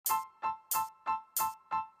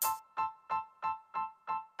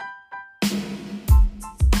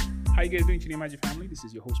How you guys doing, Chinimaji family? This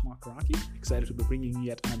is your host, Mark Karaki. Excited to be bringing you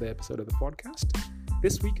yet another episode of the podcast.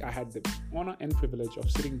 This week, I had the honor and privilege of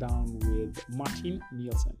sitting down with Martin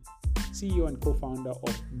Nielsen, CEO and co-founder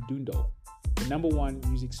of Mdundo, the number one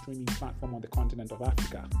music streaming platform on the continent of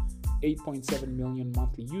Africa. 8.7 million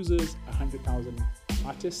monthly users, 100,000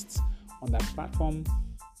 artists on that platform.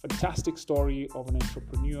 Fantastic story of an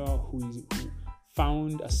entrepreneur who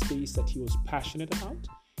found a space that he was passionate about,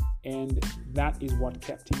 and that is what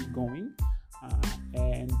kept him going.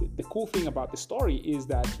 And the cool thing about the story is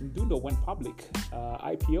that Mdundo went public,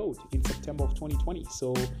 IPO'd in September of 2020.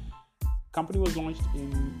 So company was launched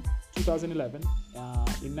in 2011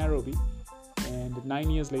 in Nairobi, and 9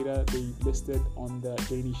 years later they listed on the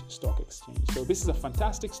Danish Stock Exchange. So this is a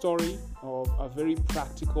fantastic story of a very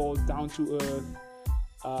practical, down-to-earth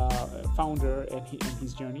founder and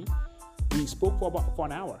his journey. We spoke for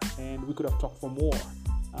an hour, and we could have talked for more.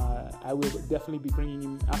 I will definitely be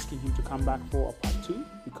asking him to come back for a part 2,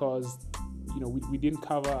 because we didn't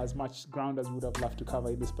cover as much ground as we would have loved to cover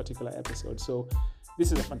in this particular episode. So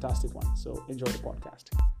this is a fantastic one. So enjoy the podcast.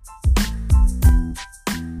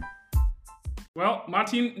 Well,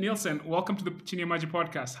 Martin Nielsen, welcome to the Chinimaji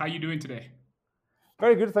podcast. How are you doing today?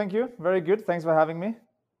 Very good, thank you. Very good. Thanks for having me.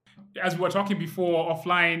 As we were talking before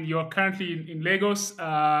offline, you're currently in Lagos,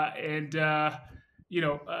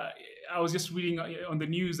 I was just reading on the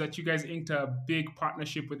news that you guys inked a big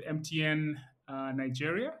partnership with MTN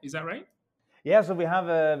Nigeria. Is that right? Yeah, so we have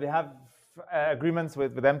agreements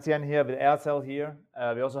with MTN here, with Airtel here.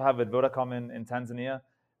 We also have with Vodacom in Tanzania,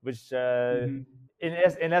 which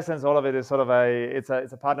in essence, all of it is sort of it's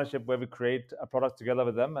a partnership where we create a product together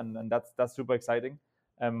with them, and that's super exciting.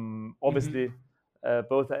 Obviously,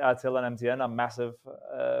 both Airtel and MTN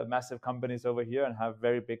are massive companies over here and have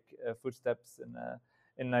very big footsteps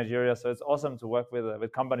in Nigeria. So it's awesome to work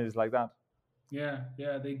with companies like that. Yeah,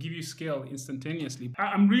 they give you scale instantaneously.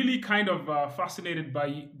 I'm really kind of fascinated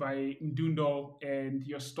by Mdundo and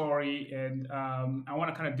your story, and I want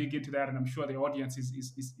to kind of dig into that, and I'm sure the audience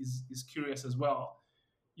is curious as well.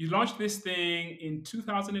 You launched this thing in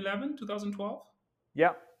 2011, 2012?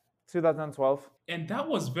 Yeah, 2012. And that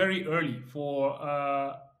was very early for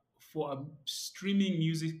a streaming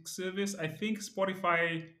music service. I think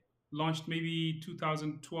Spotify launched maybe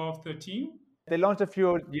 2012, 13. They launched a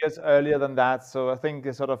few years earlier than that, so I think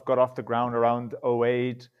they sort of got off the ground around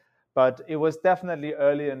 2008. But it was definitely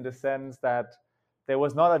early in the sense that there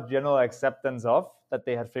was not a general acceptance of that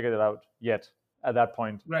they had figured it out yet at that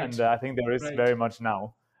point. Right. And I think there is very much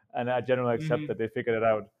now, and a general accept that they figured it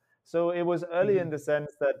out. So it was early in the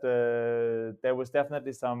sense that there was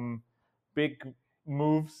definitely some big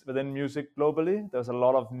moves within music globally. There was a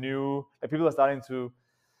lot of new, people are starting to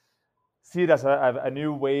see it as a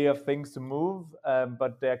new way of things to move,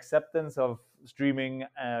 but the acceptance of streaming,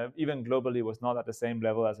 even globally, was not at the same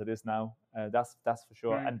level as it is now. That's for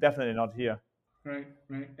sure, and definitely not here. Right.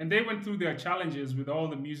 And they went through their challenges with all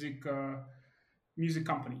the music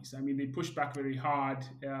companies. I mean, they pushed back very hard.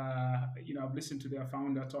 I've listened to their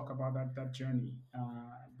founder talk about that journey,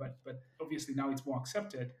 but obviously now it's more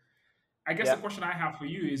accepted. I guess the question I have for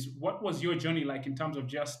you is, what was your journey like in terms of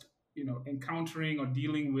just encountering or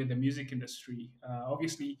dealing with the music industry?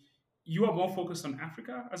 Obviously, you are more focused on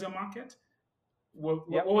Africa as a market. What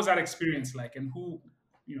was that experience like, and who,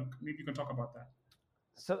 maybe you can talk about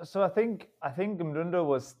that. So I think Mdundo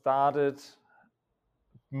was started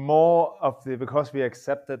more because we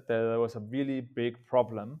accepted that there was a really big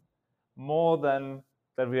problem, more than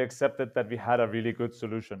that we accepted that we had a really good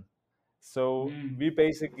solution. So we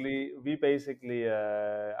basically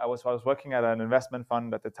I was working at an investment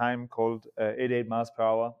fund at the time called 88 miles per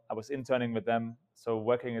hour. I was interning with them, so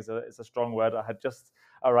working is a strong word. I had just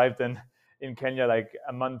arrived in Kenya like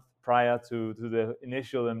a month prior to the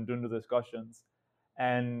initial Mdundo discussions,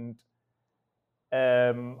 and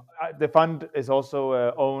the fund is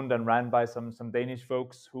also owned and ran by some Danish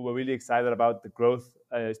folks who were really excited about the growth,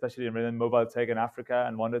 especially in mobile tech in Africa,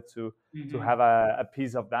 and wanted to have a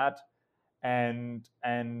piece of that. And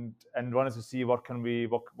wanted to see what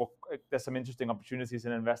there's some interesting opportunities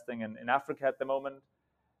in investing in Africa at the moment.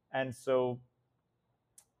 And so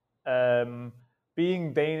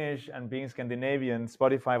being Danish and being Scandinavian,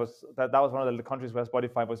 Spotify was that was one of the countries where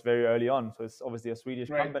Spotify was very early on. So it's obviously a Swedish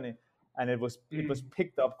company, and it was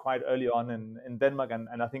picked up quite early on in Denmark,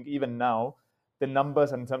 and I think even now the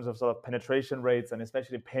numbers in terms of sort of penetration rates, and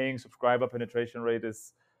especially paying subscriber penetration rate,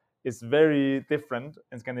 is very different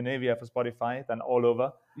in Scandinavia for Spotify than all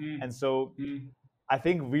over. And so I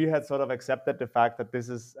think we had sort of accepted the fact that this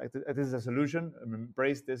is a solution,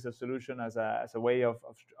 embraced this as a solution as a way of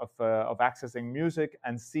accessing music,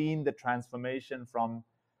 and seen the transformation from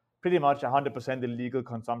pretty much 100% illegal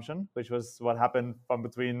consumption, which was what happened from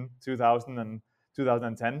between 2000 and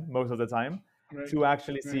 2010 most of the time, Right. to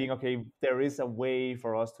actually Right. seeing, okay, there is a way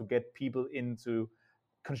for us to get people into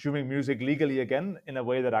consuming music legally again in a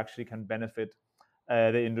way that actually can benefit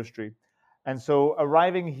the industry. And so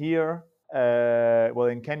arriving here, well,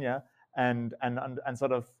 in Kenya, and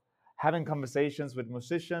sort of having conversations with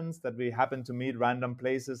musicians that we happen to meet random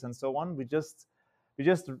places and so on, we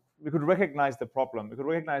could recognize the problem. We could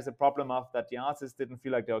recognize the problem of that the artists didn't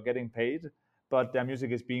feel like they were getting paid, but their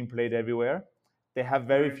music is being played everywhere. They have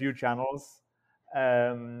very Right. few channels,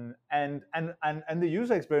 and the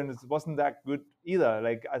user experience wasn't that good either.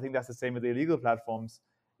 Like, I think that's the same with the illegal platforms.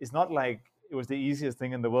 It's not like it was the easiest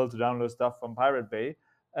thing in the world to download stuff from Pirate Bay,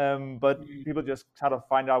 but people just kind of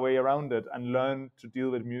find our way around it and learn to deal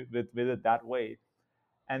with it that way.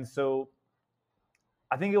 And so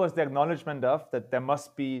I think it was the acknowledgement of that you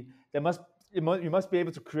must be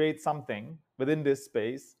able to create something within this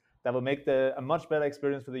space that will make a much better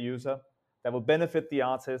experience for the user, that will benefit the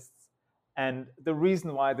artists. And the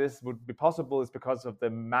reason why this would be possible is because of the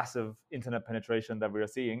massive internet penetration that we are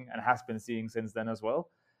seeing and has been seeing since then as well,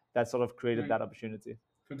 that sort of created that opportunity.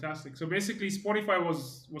 Fantastic. So basically, Spotify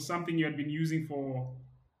was something you had been using for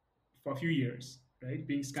a few years, right?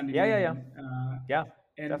 Being Scandinavian. Yeah,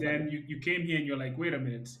 And definitely. then you came here and you're like, wait a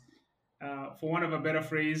minute. For want of a better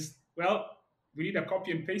phrase, well, we need a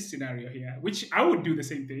copy and paste scenario here, which I would do the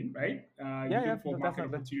same thing, right? You look for market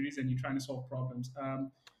Definitely. opportunities and you're trying to solve problems.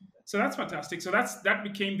 So that's fantastic. So that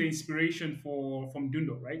became the inspiration from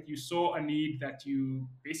Dundo, right? You saw a need that you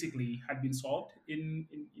basically had been solved in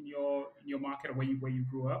your market or where you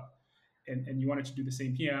grew up, and you wanted to do the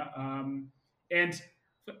same here. And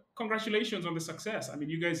congratulations on the success. I mean,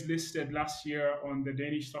 you guys listed last year on the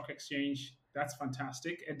Danish Stock Exchange. That's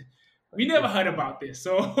fantastic. And we never heard about this.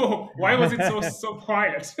 So why was it so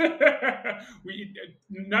quiet?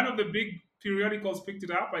 None of the big periodicals picked it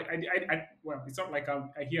up. Well, it's not like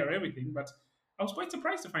I hear everything, but I was quite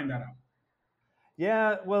surprised to find that out.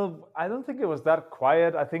 Yeah, well, I don't think it was that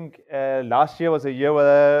quiet. I think last year was a year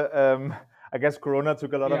where I guess Corona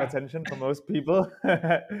took a lot of attention for most people.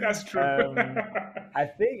 That's true. I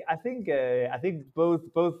think both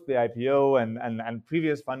the IPO and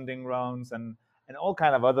previous funding rounds and all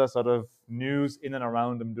kind of other sort of news in and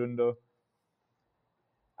around Mdundo.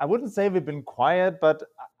 I wouldn't say we've been quiet, but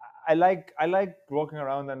I like walking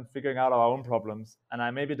around and figuring out our own problems, and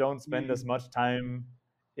I maybe don't spend as much time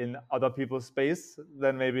in other people's space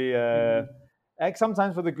than maybe like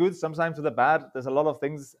sometimes for the good, sometimes for the bad. There's a lot of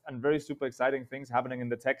things and very super exciting things happening in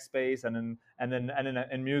the tech space and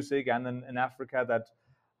in music and in Africa that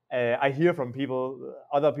I hear from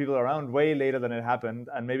other people around way later than it happened,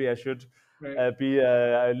 and maybe I should be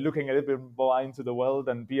looking a little bit more into the world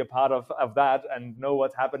and be a part of that and know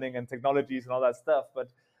what's happening and technologies and all that stuff.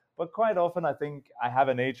 But quite often, I think I have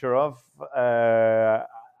a nature of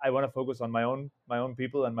I want to focus on my own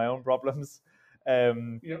people and my own problems.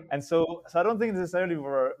 And so I don't think necessarily we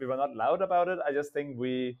were not loud about it. I just think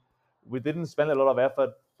we didn't spend a lot of effort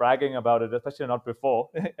bragging about it, especially not before.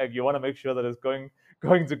 Like, you want to make sure that it's going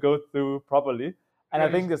to go through properly. And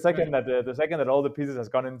I think the second that all the pieces has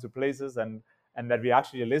gone into places and that we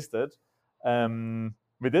actually listed,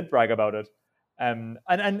 we did brag about it. And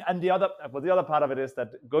the other part of it is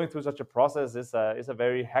that going through such a process is a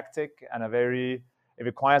very hectic and it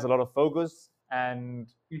requires a lot of focus. And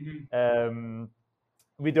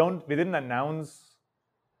we didn't announce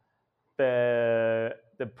the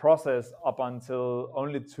process up until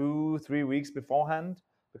only 2-3 weeks beforehand,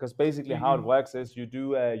 because basically how it works is you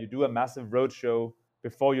do a massive roadshow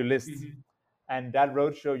before you list, and that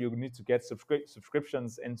roadshow you need to get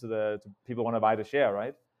subscriptions to people want to buy the share,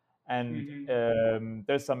 right? And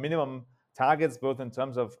there's some minimum targets both in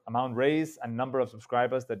terms of amount raised and number of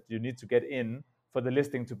subscribers that you need to get in for the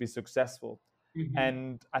listing to be successful.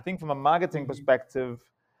 And I think from a marketing perspective,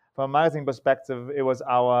 it was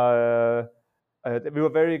our we were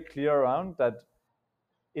very clear around that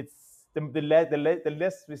it's the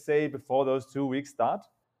less we say before those 2 weeks start,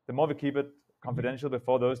 the more we keep it confidential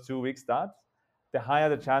before those 2 weeks start, the higher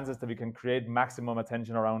the chances that we can create maximum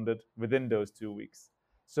attention around it within those 2 weeks.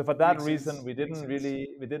 So for that reason, we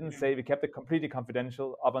didn't say, we kept it completely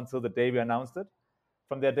confidential up until the day we announced it.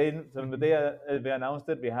 From the day we announced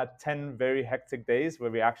it, we had 10 very hectic days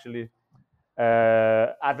where we actually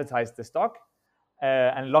advertised the stock.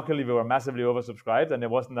 And luckily, we were massively oversubscribed, and it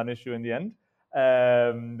wasn't an issue in the end.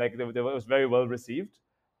 It was very well received.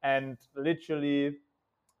 And literally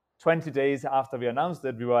 20 days after we announced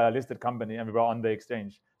it, we were a listed company and we were on the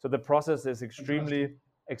exchange. So the process is extremely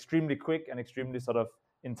quick and extremely sort of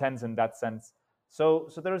intense in that sense. So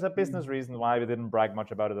there is a business reason why we didn't brag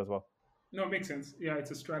much about it as well. No, it makes sense. Yeah,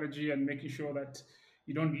 it's a strategy and making sure that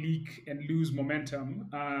you don't leak and lose momentum.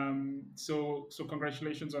 So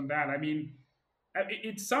congratulations on that. I mean,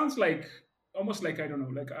 it sounds like almost like I don't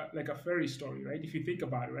know, like a fairy story, right? If you think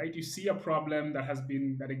about it, right? You see a problem that has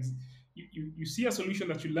been you see a solution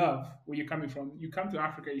that you love where you're coming from. You come to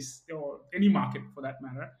Africa or any market for that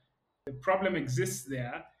matter. The problem exists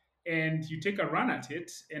there, and you take a run at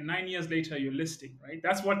it, and 9 years later you're listing, right?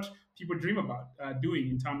 That's what people dream about doing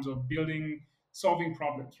in terms of building, solving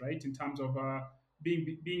problems, right? In terms of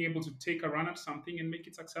being able to take a run at something and make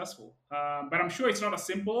it successful. But I'm sure it's not as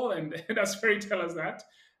simple, and as fairy tale as that.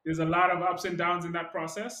 There's a lot of ups and downs in that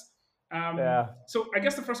process. Yeah. So I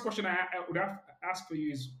guess the first question I would ask for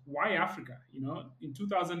you is why Africa? You know, in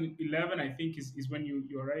 2011, I think is when you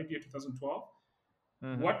arrived here, 2012.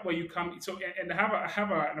 Mm-hmm. What were you coming? So, and I have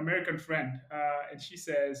an American friend, and she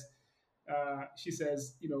says,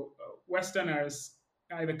 you know, Westerners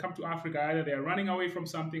either come to Africa, either they are running away from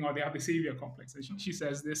something or they have the savior complex. And she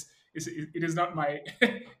says this is it is not my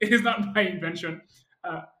it is not my invention.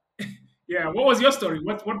 Uh, yeah, what was your story?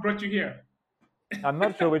 What brought you here? I'm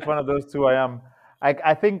not sure which one of those two I am.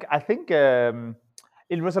 I think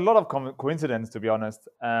it was a lot of coincidence, to be honest.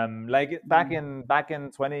 Like back in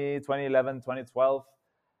 2011, 2012,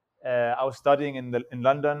 I was studying in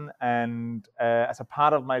London, and as a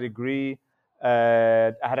part of my degree,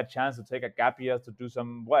 I had a chance to take a gap year to do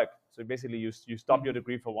some work. So basically, you stop your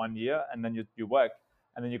degree for 1 year, and then you work,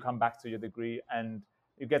 and then you come back to your degree, and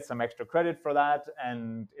you get some extra credit for that.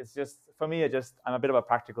 And it's just, for me, I'm a bit of a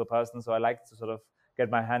practical person, so I like to sort of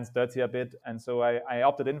get my hands dirty a bit, and so I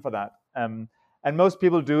opted in for that. And most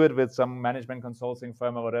people do it with some management consulting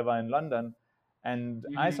firm or whatever in London. And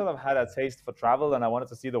I sort of had a taste for travel, and I wanted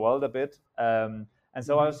to see the world a bit. And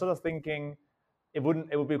so I was sort of thinking it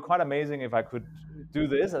would be quite amazing if I could do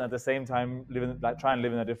this and at the same time try and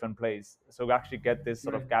live in a different place. So actually get this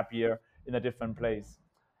sort of gap year in a different place.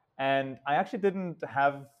 And I actually didn't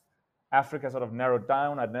have Africa sort of narrowed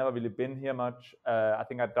down. I'd never really been here much. I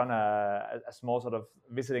think I'd done a small sort of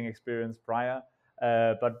visiting experience prior,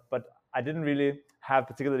 but I didn't really have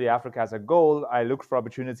particularly Africa as a goal. I looked for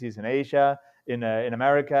opportunities in Asia, in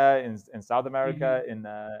America, in South America, and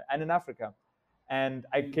in Africa. And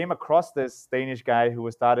I came across this Danish guy who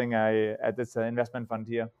was starting at this investment fund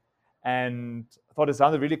here, and thought it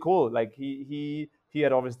sounded really cool. Like he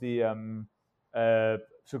had obviously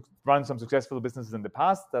run some successful businesses in the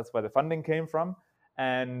past. That's where the funding came from,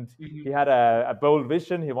 and he had a bold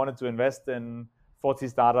vision. He wanted to invest in 40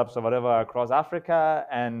 startups or whatever across Africa,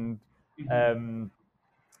 and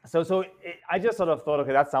I just sort of thought,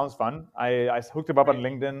 okay, that sounds fun. I hooked him up on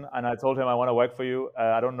LinkedIn, and I told him I want to work for you.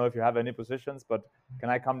 I don't know if you have any positions, but can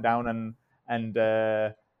I come down and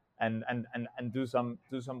do some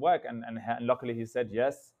work? And luckily he said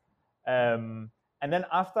yes. And then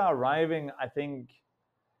after arriving, I think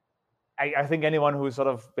anyone who's sort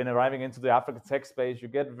of been arriving into the Africa tech space, you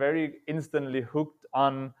get very instantly hooked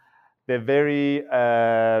on the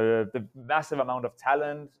massive amount of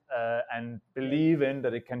talent and believe in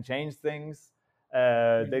that it can change things.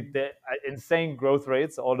 The insane growth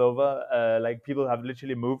rates all over. Like people have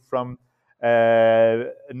literally moved from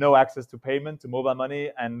no access to payment to mobile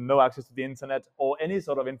money and no access to the internet or any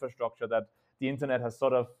sort of infrastructure that the internet has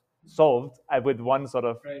sort of solved with one sort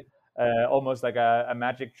of almost like a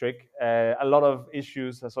magic trick. A lot of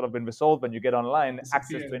issues have sort of been resolved when you get online.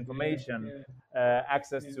 Access to information,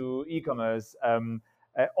 access to e-commerce,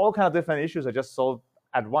 all kind of different issues are just solved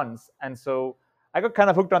at once. And so I got kind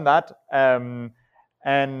of hooked on that. And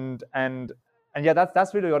yeah,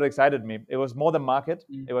 that's really what excited me. It was more the market.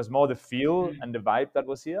 It was more the feel and the vibe that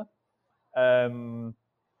was here. So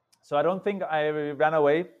I don't think I ran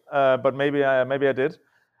away, but maybe I did.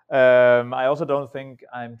 I also don't think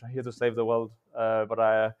I'm here to save the world,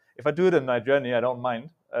 but if I do it in my journey, I don't mind.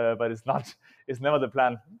 But it's never the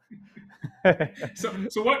plan. So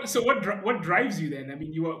what drives you then? I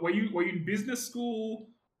mean, were you in business school?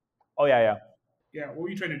 Oh yeah. Yeah, what were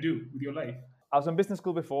you trying to do with your life? I was in business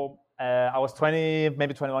school before. I was 20,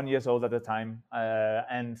 maybe 21 years old at the time,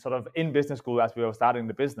 and sort of in business school as we were starting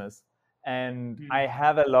the business. And I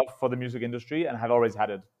have a love for the music industry and have always had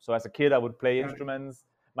it. So as a kid, I would play instruments.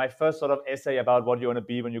 My first sort of essay about what you want to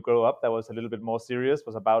be when you grow up, that was a little bit more serious,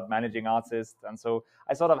 was about managing artists. And so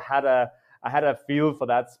I sort of had a feel for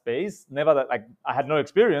that space. Never that, like, I had no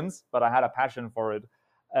experience, but I had a passion for it.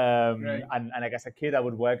 And like as a kid, I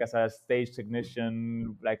would work as a stage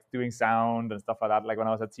technician, like doing sound and stuff like that, like when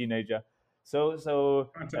I was a teenager. So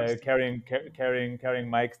carrying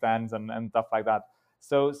mic stands and stuff like that.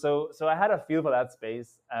 So I had a feel for that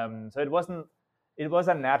space. So it wasn't it was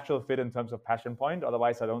a natural fit in terms of passion point.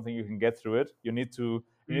 Otherwise, I don't think you can get through it. You need to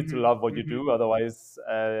love what you do. Otherwise,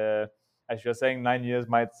 as you're saying, 9 years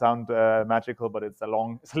might sound magical, but it's a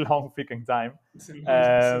long freaking time. It's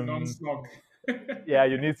a long slog. Yeah,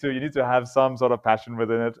 you need to have some sort of passion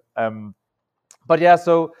within it. But yeah,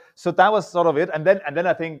 so that was sort of it. And then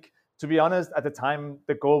I think, to be honest, at the time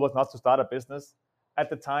the goal was not to start a business. At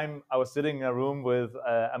the time, I was sitting in a room with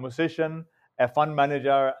a musician, a fund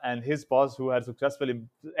manager, and his boss, who had successfully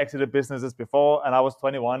exited businesses before. And I was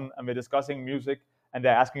 21, and we're discussing music, and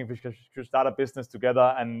they're asking if we should start a business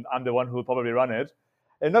together, and I'm the one who will probably run it.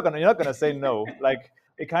 You're not gonna say no. Like,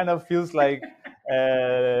 it kind of feels like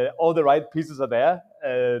all the right pieces are there.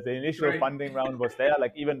 The initial funding round was there.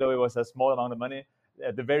 Like, even though it was a small amount of money,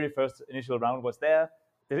 the very first initial round was there.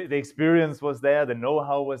 The experience was there. The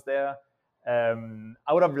know-how was there.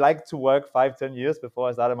 I would have liked to work 5-10 years before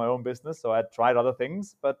I started my own business, so I tried other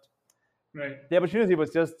things, but the opportunity was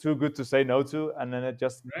just too good to say no to, and then it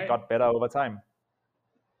just got better over time.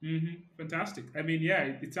 Fantastic. I mean, yeah,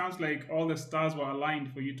 it sounds like all the stars were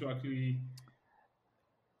aligned for you to actually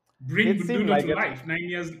bring Mdundo to life. 9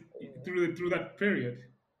 years through that period.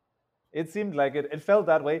 It seemed like it. It felt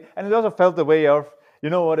that way, and it also felt the way of, you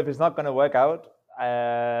know what, if it's not going to work out,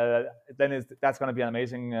 then that's going to be an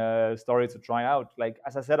amazing story to try out. Like,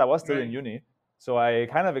 as I said, I was still in uni, so I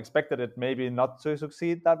kind of expected it maybe not to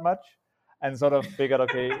succeed that much, and sort of figured,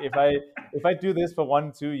 okay, if I do this for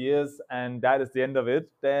 1-2 years and that is the end of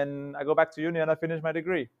it, then I go back to uni and I finish my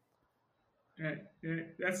degree.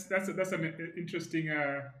 That's an interesting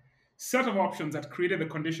set of options that created the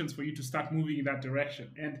conditions for you to start moving in that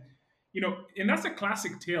direction. And and that's a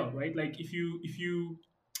classic tale, right? Like,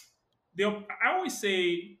 I always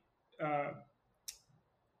say,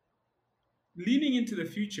 leaning into the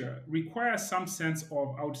future requires some sense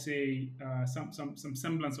of, I would say, some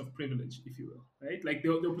semblance of privilege, if you will, right? Like, the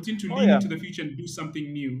opportunity to lean into the future and do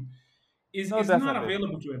something new is not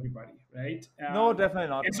available to everybody, right? No, definitely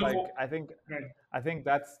not. So like, I think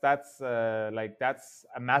that's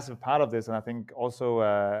a massive part of this, and I think also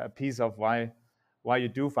a piece of why you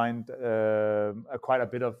do find quite a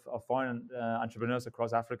bit of foreign entrepreneurs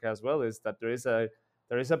across Africa as well, is that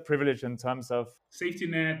there is a privilege in terms of safety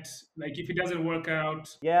net. Like, if it doesn't work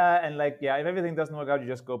out, if everything doesn't work out, you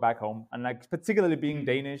just go back home. And like, particularly being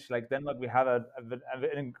Danish, like Denmark, we have an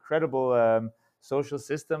incredible social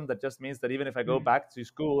system that just means that even if I go back to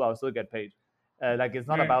school, I'll still get paid. Like, it's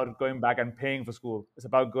not about going back and paying for school. It's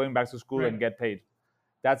about going back to school and get paid.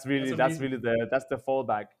 That's really the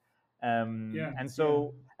fallback. And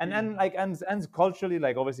so and culturally,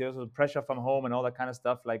 like, obviously also pressure from home and all that kind of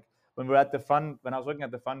stuff. Like, when I was working at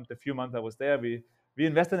the fund, the few months I was there, we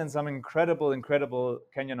invested in some incredible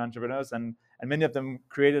Kenyan entrepreneurs, and many of them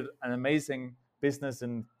created an amazing business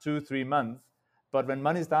in 2-3 months. But when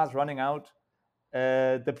money starts running out,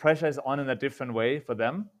 the pressure is on in a different way for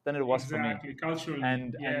them than it was for me. Culturally,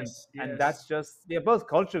 and that's just both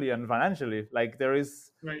culturally and financially. Like, there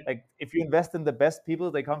is like, if you invest in the best people,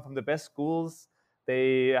 they come from the best schools,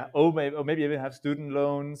 they maybe even have student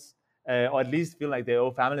loans, or at least feel like they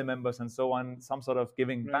owe family members and so on, some sort of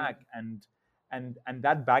giving back, and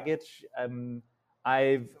that baggage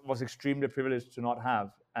I was extremely privileged to not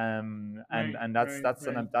have, and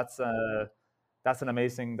that's an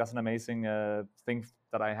amazing thing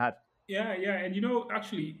that I had. Yeah, and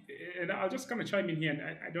actually, and I'll just kind of chime in here. And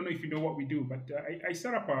I don't know if you know what we do, but I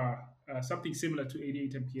set up something similar to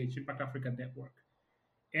 88MPH, Impact Africa Network,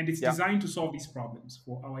 and it's designed to solve these problems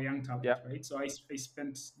for our young talent, right? So I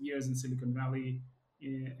spent years in Silicon Valley,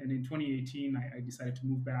 and in 2018, I decided to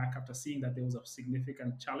move back after seeing that there was a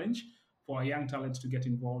significant challenge for our young talent to get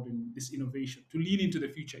involved in this innovation, to lean into the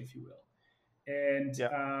future, if you will. And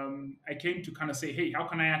I came to kind of say, hey, how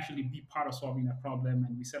can I actually be part of solving that problem?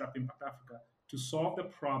 And we set up Impact Africa to solve the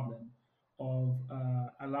problem of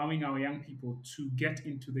allowing our young people to get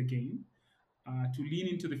into the game, to lean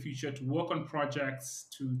into the future, to work on projects,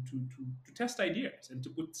 to test ideas, and to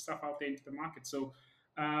put stuff out there into the market. So,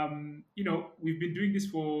 we've been doing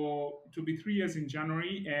this to be 3 years in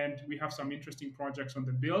January, and we have some interesting projects on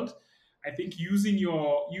the build. I think using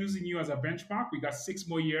you as a benchmark, we got 6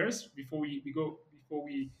 more years before we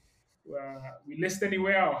list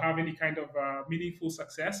anywhere or have any kind of meaningful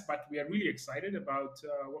success. But we are really excited about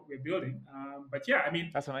what we're building. But yeah, I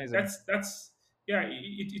mean, that's amazing.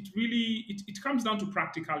 It really comes down to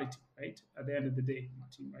practicality, right? At the end of the day,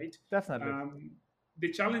 Martin, right? Definitely.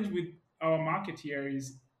 The challenge with our market here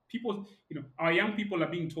is people, our young people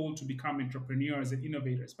are being told to become entrepreneurs and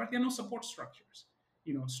innovators, but there are no support structures.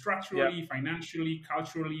 Structurally, financially,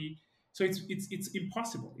 culturally. So it's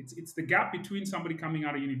impossible. It's the gap between somebody coming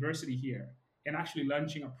out of university here and actually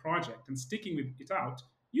launching a project and sticking with it out,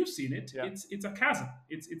 you've seen it. Yeah. It's a chasm.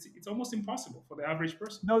 It's almost impossible for the average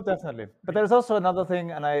person. No, definitely. But Right. there's also another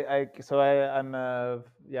thing, and I'm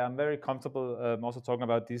yeah, I'm very comfortable also talking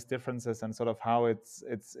about these differences and sort of how it's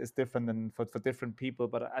different and for different people.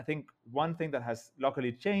 But I think one thing that has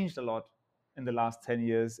luckily changed a lot in the last 10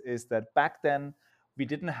 years is that back then we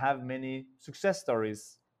didn't have many success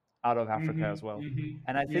stories out of Africa as well.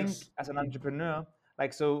 And I think Yes. as an entrepreneur,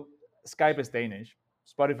 like, so Skype is Danish,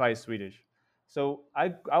 Spotify is Swedish. So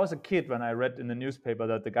I was a kid when I read in the newspaper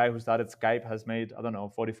that the guy who started Skype has made, I don't know,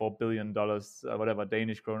 $44 billion, whatever,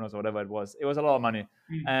 Danish kronos or whatever it was. It was a lot of money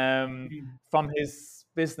from his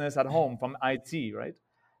business at home, from IT, right?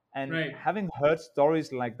 And Right. having heard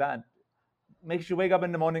stories like that makes you wake up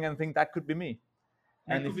in the morning and think that could be me.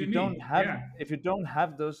 That And could if be you don't me. have Yeah. if you don't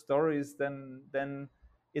have those stories, then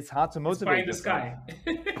it's hard to It's pie in motivate the yourself.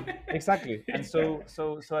 sky. Exactly. And so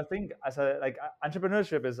I think as a like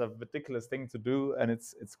entrepreneurship is a ridiculous thing to do, and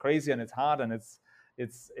it's crazy and it's hard and it's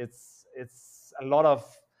a lot of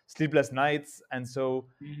sleepless nights. And so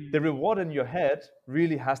the reward in your head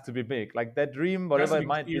really has to be big. Like that dream, It has whatever to it be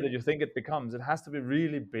might be clear. that you think it becomes, it has to be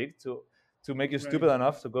really big to make you Right. stupid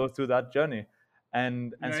enough to go through that journey.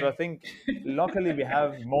 And so I Right. think luckily we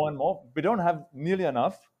have more and more. We don't have nearly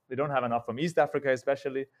enough. We don't have enough from East Africa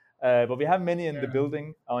especially, but we have many in the Yeah.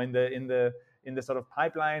 building or in the sort of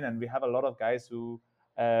pipeline, and we have a lot of guys who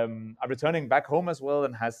are returning back home as well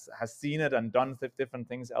and has seen it and done different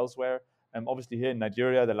things elsewhere. Obviously here in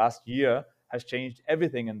Nigeria, the last year has changed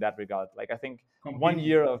everything in that regard. Like I think Completely. 1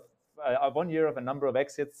 year of a number of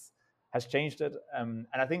exits has changed it, and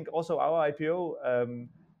I think also our IPO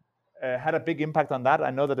had a big impact on that. I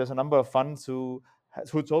know that there's a number of funds who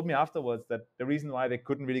told me afterwards that the reason why they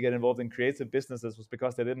couldn't really get involved in creative businesses was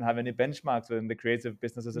because they didn't have any benchmarks within the creative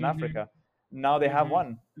businesses in Africa. Now they have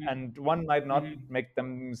one, and one might not make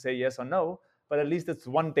them say yes or no, but at least it's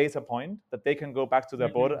one data point that they can go back to their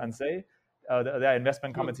board and say, their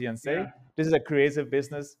investment committee, and say, Yeah. this is a creative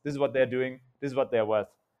business, this is what they're doing, this is what they're worth.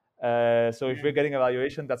 So if we're getting a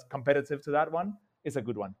valuation that's competitive to that one, it's a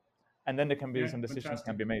good one. And then there can be Yeah. some decisions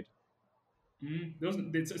can Fantastic. be made.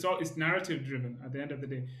 It's narrative driven at the end of the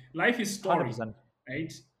day. Life is story, 100%.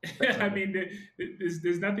 right? I Definitely. mean,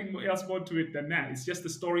 there's nothing else more to it than that. It's just the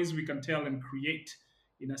stories we can tell and create,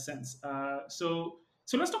 in a sense. So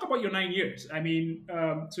let's talk about your 9 years. I mean,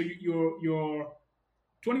 so you're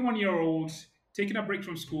 21-year-old taking a break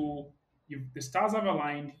from school. The stars have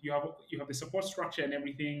aligned. You have the support structure and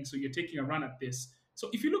everything. So you're taking a run at this. So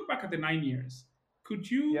if you look back at the 9 years, could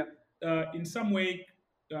Yeah. you, in some way,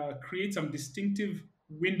 create some distinctive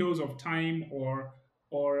windows of time or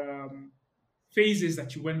phases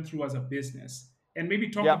that you went through as a business, and maybe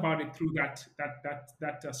talk Yeah. about it through that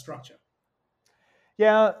structure?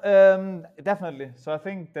 Yeah, definitely. So I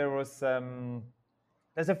think there's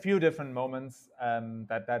a few different moments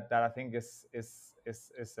that I think is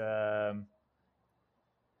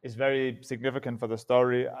very significant for the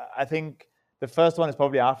story. I think the first one is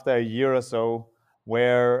probably after a year or so,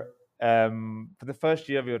 where for the first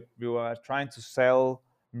year we were trying to sell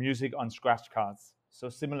music on scratch cards. So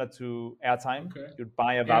similar to airtime, Okay. you'd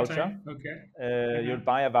buy a voucher, Airtime. Okay. you'd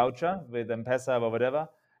buy a voucher with M-Pesa or whatever,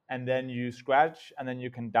 and then you scratch, and then you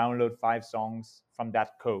can download 5 songs from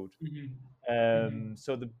that code.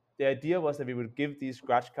 So the idea was that we would give these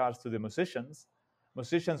scratch cards to the musicians.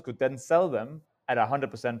 Musicians could then sell them at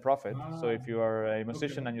 100% profit. So if you are a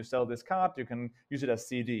musician and you sell this card, you can use it as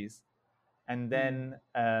CDs, and then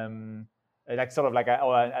like sort of like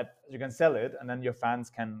you can sell it, and then your fans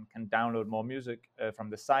can download more music from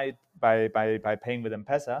the site by paying with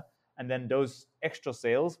M-Pesa, and then those extra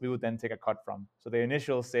sales we would then take a cut from. So the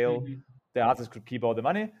initial sale, the artist could keep all the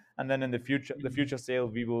money, and then in the future sale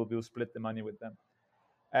we will split the money with them.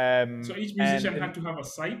 So each And musician had to have a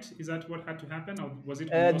site. Is that what had to happen, or was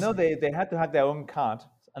it on your no, site? they had to have their own card,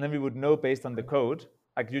 and then we would know based on the code.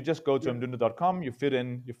 Like you just go to Yeah. mdundo.com, you fit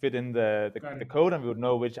in Got the it. code, and we would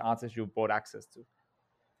know which artist you bought access to.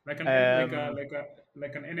 Like an Um,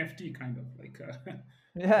 like an NFT kind of like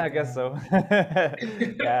yeah, I like guess a so.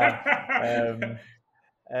 Yeah.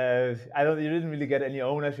 I don't. You didn't really get any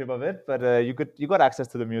ownership of it, but you got access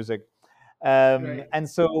to the music, right. and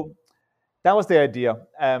so that was the idea.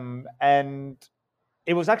 And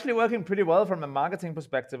it was actually working pretty well from a marketing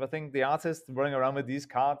perspective. I think the artists running around with these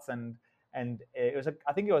cards, and it was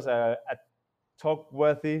I think it was a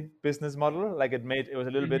talk-worthy business model. Like it was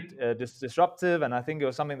a little bit disruptive, and I think it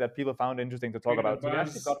was something that people found interesting to talk Created a about. So we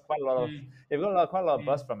actually got buzz. quite a lot of Mm. yeah, we got quite a lot of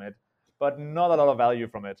buzz from it, but not a lot of value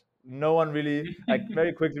from it. No one really like.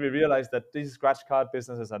 Very quickly we realized that these scratch card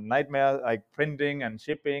businesses are a nightmare, like printing and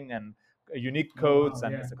shipping and unique Oh wow, codes,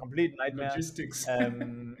 and yeah. it's a complete nightmare. Logistics.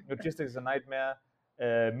 Logistics is a nightmare.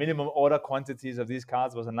 Minimum order quantities of these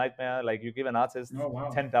cards was a nightmare. Like you give an artist Oh wow.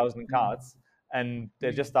 10,000 cards, and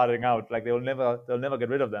they're just starting out. Like they'll never get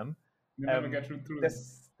rid of them. You never get through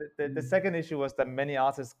them. The second issue was that many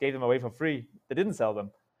artists gave them away for free. They didn't sell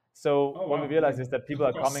them. So Oh what we wow. realized Yeah. is that people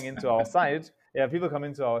Of are coming course. into our site. Yeah, people come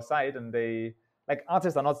into our site, and they, like,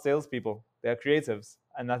 artists are not salespeople. They are creatives,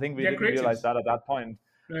 and I think we They're didn't realize creatives. that at that point.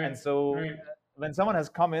 Right. And so Right. when someone has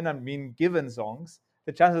come in and been given songs,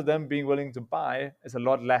 the chance of them being willing to buy is a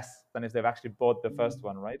lot less than if they've actually bought the first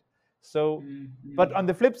one, right? So, but on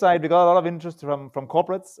the flip side, we got a lot of interest from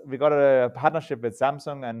corporates. We got a partnership with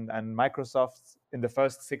Samsung and Microsoft in the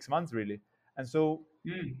first 6 months, really. And so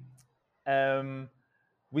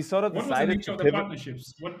we sort of What was the decided nature to of the pivot.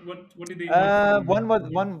 partnerships? What did they want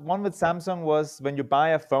from One with Samsung was when you buy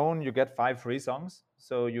a phone, you get 5 free songs.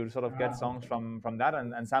 So you sort of get songs okay. from that,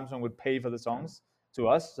 and Samsung would pay for the songs to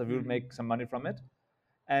us, so we would make some money from it.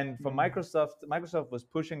 And for Microsoft was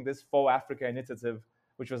pushing this For Africa initiative,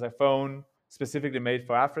 which was a phone specifically made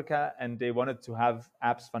for Africa, and they wanted to have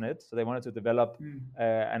apps on it. So they wanted to develop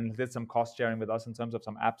and did some cost sharing with us in terms of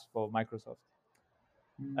some apps for Microsoft.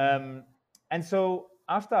 And so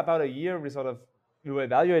after about a year, we were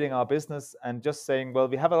evaluating our business and just saying, well,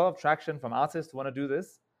 we have a lot of traction from artists who want to do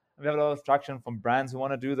this. And we have a lot of traction from brands who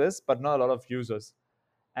want to do this, but not a lot of users.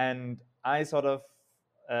 And I sort of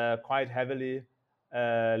quite heavily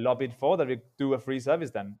lobbied for that we do a free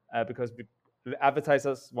service then, because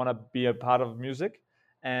advertisers want to be a part of music,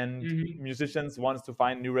 and musicians want to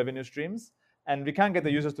find new revenue streams, and we can't get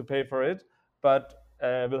the users to pay for it, but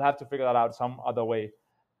we'll have to figure that out some other way.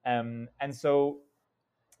 And so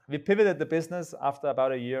we pivoted the business after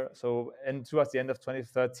about a year, so towards the end of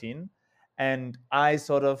 2013, and I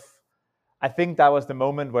think that was the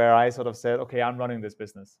moment where I sort of said, okay, I'm running this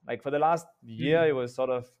business. Like for the last year, it was sort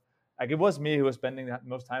of like it was me who was spending the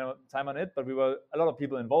most time on it, but we were a lot of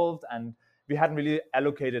people involved, and we hadn't really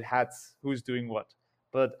allocated hats, who's doing what.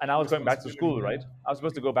 And I was going back to school, right? I was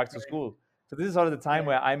supposed to go back to school. So this is sort of the time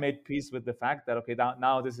where I made peace with the fact that, okay,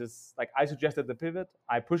 now this is like, I suggested the pivot,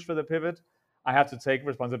 I pushed for the pivot, I have to take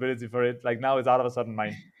responsibility for it. Like now it's out of a sudden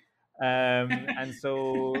mine. And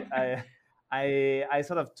so I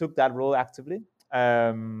sort of took that role actively,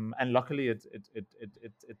 and luckily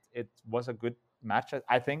it was a good match.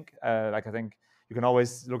 I think I think you can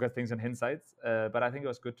always look at things in hindsight, but I think it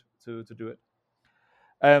was good to do it.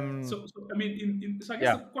 So I mean, so I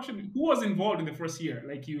guess the question: who was involved in the first year?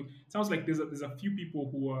 Like it sounds like there's a few people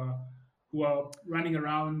who are running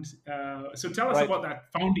around. So tell us about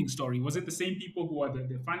that founding story. Was it the same people who are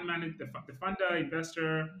the fund manager, the funder,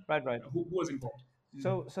 investor? Right. Who was involved?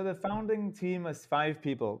 So the founding team is 5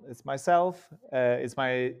 people. It's myself, it's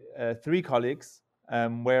my 3 colleagues,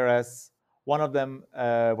 whereas one of them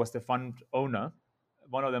was the fund owner,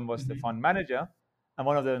 one of them was the fund manager, and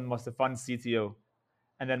one of them was the fund CTO,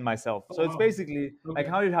 and then myself. So it's basically like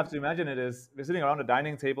how you have to imagine it is we're sitting around the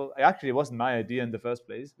dining table. Actually, it wasn't my idea in the first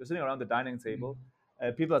place. We're sitting around the dining table.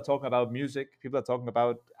 People are talking about music. People are talking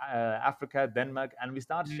about Africa, Denmark, and we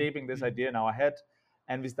start shaping this idea in our head,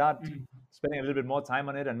 and we start spending a little bit more time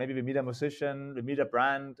on it. And maybe we meet a musician, we meet a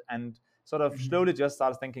brand, and sort of slowly just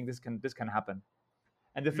start thinking this can happen.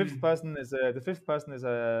 And the fifth person is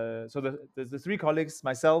so the 3 colleagues,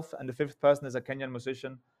 myself, and the 5th person is a Kenyan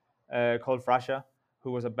musician called Frasha,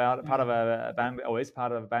 who was part of a band, or is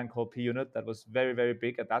part of a band called P Unit that was very, very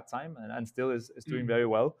big at that time, and still is doing very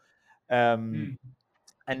well. And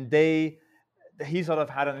he sort of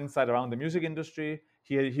had an insight around the music industry.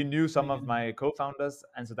 He knew some of my co-founders,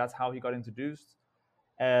 and so that's how he got introduced.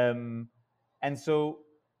 And so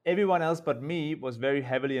everyone else but me was very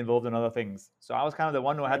heavily involved in other things. So I was kind of the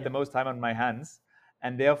one who had the most time on my hands,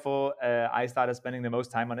 and therefore I started spending the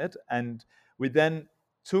most time on it. And we then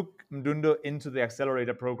took Mdundo into the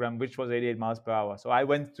accelerator program, which was 88 miles per hour. So I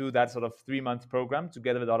went through that sort of 3-month program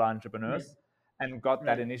together with other entrepreneurs and got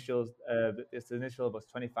that initial, this initial was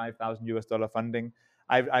 $25,000 funding.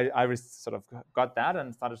 I sort of got that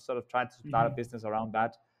and started sort of trying to start a business around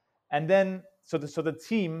that. And then, so the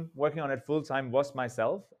team working on it full time was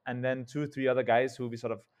myself, and then 2-3 other guys who we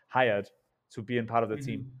sort of hired to be in part of the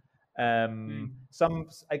team. Some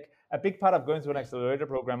like a big part of going through an accelerator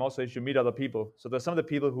program also is you meet other people. So there's some of the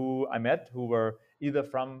people who I met who were either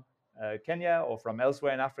from Kenya or from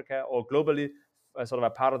elsewhere in Africa or globally, sort of a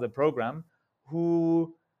part of the program,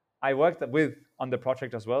 who I worked with on the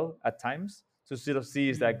project as well at times to sort of see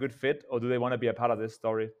is that a good fit or do they want to be a part of this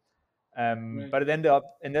story. But it ended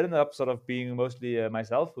up sort of being mostly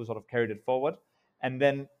myself who sort of carried it forward, and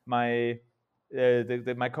then my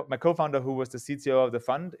my co-founder, who was the CTO of the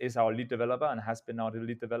fund, is our lead developer and has been our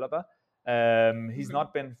lead developer. He's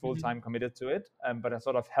not been full-time committed to it, but has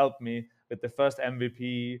sort of helped me with the first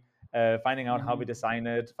MVP, finding out how we design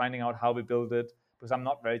it, finding out how we build it, because I'm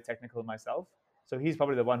not very technical myself. So he's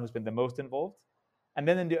probably the one who's been the most involved. And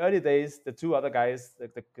then in the early days, the two other guys,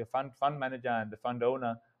 the fund manager and the fund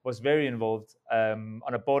owner, was very involved on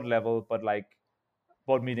a board level, but like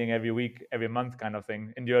board meeting every week, every month kind of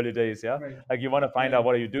thing in the early days. Yeah. Right. Like you want to find out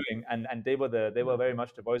what are you doing. And they were very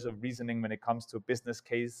much the voice of reasoning when it comes to business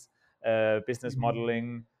case, business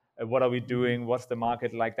modeling. What are we doing? What's the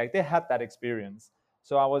market like? Like they had that experience.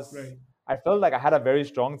 So I felt like I had a very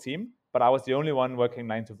strong team, but I was the only one working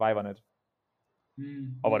 9 to 5 on it.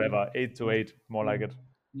 Or whatever, 8 to 8, more like it.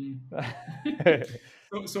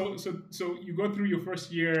 So you go through your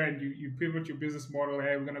first year and you pivot your business model.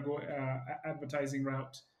 Hey, we're gonna go advertising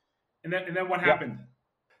route, and then what happened?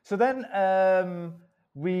 So then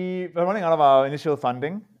we were running out of our initial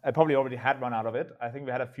funding. I probably already had run out of it. I think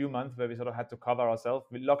we had a few months where we sort of had to cover ourselves.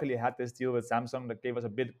 We luckily had this deal with Samsung that gave us a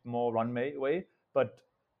bit more runway, but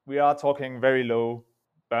we are talking very low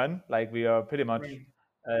burn. Like we are pretty much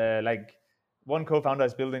like one co-founder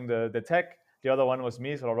is building the tech. The other one was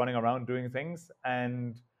me sort of running around doing things.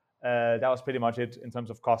 And that was pretty much it in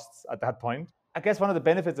terms of costs at that point. I guess one of the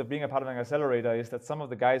benefits of being a part of an accelerator is that some of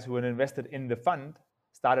the guys who were invested in the fund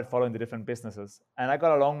started following the different businesses. And I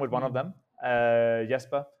got along with one of them,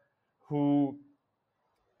 Jesper, who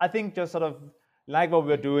I think just sort of liked what we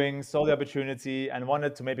were doing, saw the opportunity, and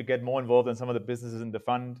wanted to maybe get more involved in some of the businesses in the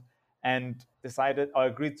fund, and decided or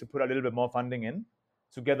agreed to put a little bit more funding in,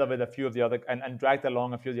 together with a few of the other, and dragged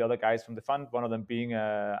along a few of the other guys from the fund, one of them being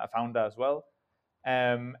a founder as well.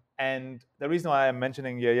 And the reason why I'm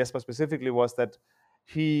mentioning Jesper specifically was that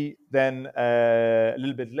he then a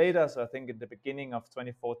little bit later, so I think in the beginning of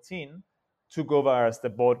 2014, took over as the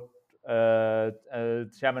board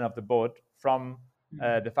chairman of the board from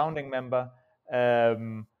the founding member,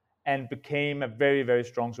 and became a very, very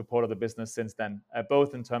strong supporter of the business since then,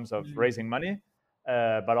 both in terms of raising money,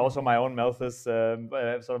 but also my own Malthus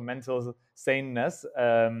sort of mental saneness,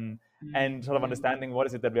 and sort of understanding what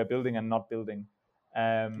is it that we are building and not building.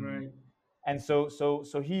 And so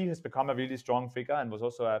he has become a really strong figure and was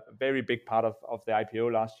also a very big part of the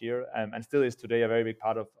IPO last year, and still is today a very big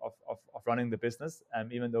part of running the business,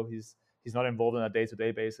 even though he's not involved on a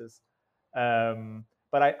day-to-day basis.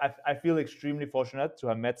 But I feel extremely fortunate to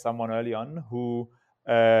have met someone early on who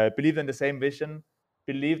believed in the same vision,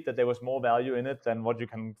 believed that there was more value in it than what you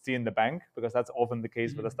can see in the bank, because that's often the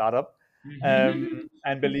case with a startup,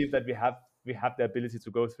 and believed that we have the ability to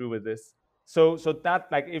go through with this. So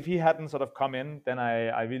that, like, if he hadn't sort of come in, then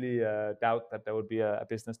I really doubt that there would be a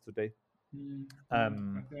business today.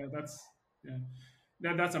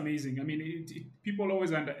 That's amazing. I mean, people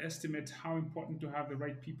always underestimate how important to have the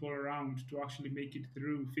right people around to actually make it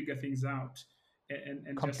through, figure things out, and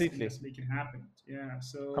just make it happen. Yeah.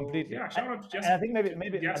 So completely. Yeah. Shout out to Jesper. And I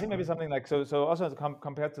think maybe something like so also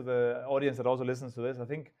compared to the audience that also listens to this, I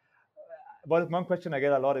think one question I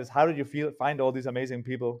get a lot is, how did you find all these amazing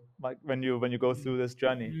people, like when you go through this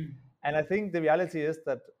journey? And I think the reality is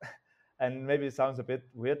that, and maybe it sounds a bit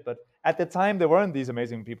weird, but at the time there weren't these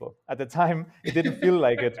amazing people. At the time it didn't feel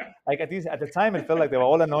like it. Like at the time it felt like they were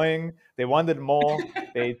all annoying. They wanted more.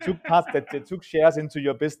 They took shares into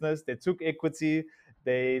your business. They took equity.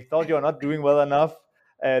 They thought you were not doing well enough.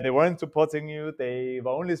 They weren't supporting you. They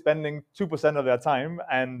were only spending 2% of their time,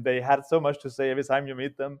 and they had so much to say every time you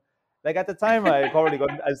meet them. Like at the time, I probably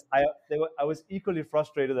I was equally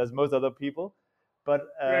frustrated as most other people, but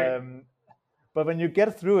when you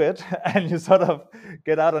get through it and you sort of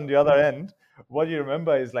get out on the other end, what you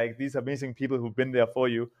remember is like these amazing people who've been there for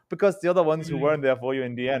you, because the other ones who weren't there for you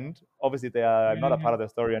in the end, obviously they are not a part of the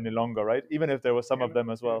story any longer, right? Even if there were some of them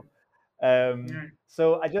as well.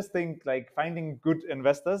 So I just think like finding good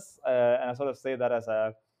investors, and I sort of say that as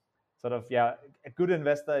a sort of, a good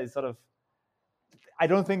investor is sort of, I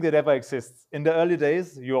don't think that ever exists. In the early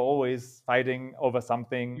days, you're always fighting over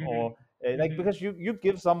something, or like, because you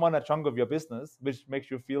give someone a chunk of your business, which makes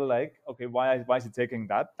you feel like, okay, why is he taking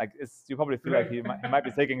that? Like, you probably feel like he might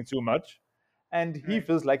be taking too much, and he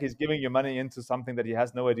feels like he's giving your money into something that he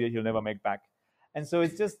has no idea he'll never make back. And so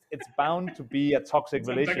it's bound to be a toxic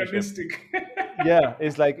relationship. Yeah,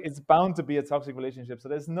 it's bound to be a toxic relationship. So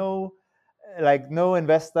there's no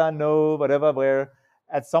investor, no whatever, where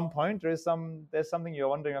at some point there's something you're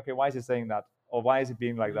wondering, okay, why is he saying that, or why is he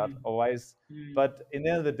being like that, or why is? But in the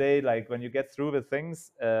end of the day, like when you get through with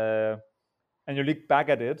things and you look back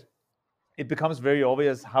at it, it becomes very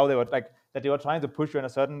obvious how they were that they were trying to push you in a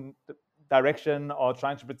certain direction or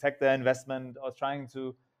trying to protect their investment or trying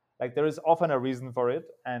to, like, there is often a reason for it,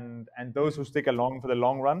 and those who stick along for the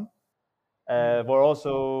long run has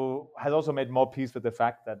also made more peace with the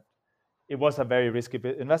fact that it was a very risky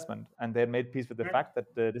investment, and they made peace with the fact that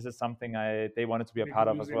this is something they wanted to be a part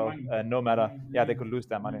of as well. No matter, they could lose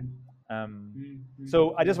their money.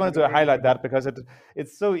 So I just wanted to highlight that because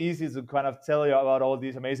it's so easy to kind of tell you about all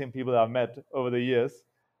these amazing people I've met over the years,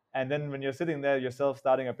 and then when you're sitting there yourself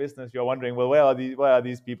starting a business, you're wondering, well, where are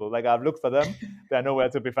these people? Like, I've looked for them, they're nowhere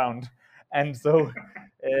to be found, and so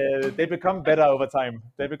they become better over time.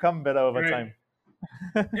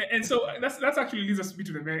 And so that's actually leads us to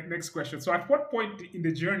the next question. So, at what point in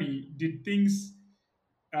the journey did things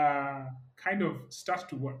kind of start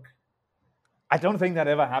to work? I don't think that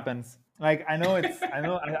ever happens. Like, I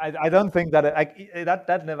don't think that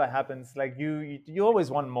that never happens. Like, you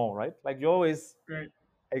always want more, right? Like, you always, right.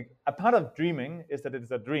 Like, a part of dreaming is that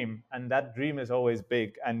it's a dream, and that dream is always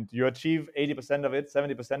big, and you achieve 80% of it,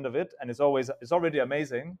 70% of it, and it's already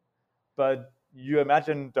amazing, but you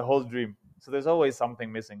imagine the whole dream. So there's always something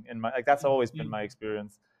missing in my, like, that's always been my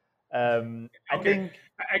experience. I think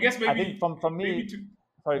from me.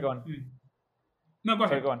 Sorry, go on. No, go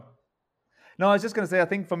ahead. Sorry, go on. No, I was just going to say, I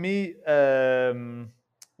think for me,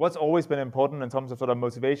 what's always been important in terms of sort of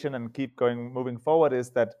motivation and moving forward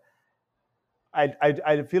is that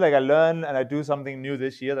I feel like I learn and I do something new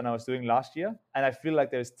this year than I was doing last year. And I feel like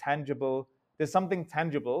there's something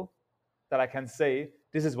tangible that I can say,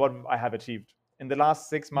 this is what I have achieved. In the last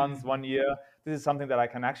 6 months, 1 year, this is something that I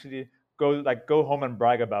can actually go home and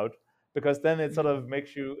brag about, because then it sort of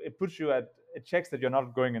it checks that you're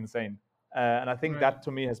not going insane. And I think that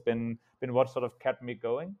to me has been what sort of kept me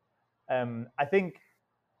going. I think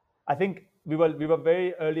we were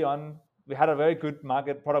very early on. We had a very good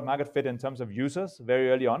product market fit in terms of users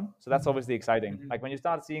very early on. So that's obviously exciting. Like, when you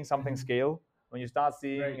start seeing something scale, when you start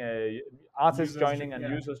seeing artists joining and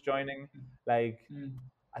users joining, like,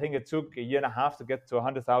 I think it took a year and a half to get to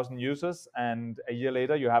 100,000 users, and a year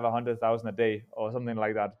later you have 100,000 a day or something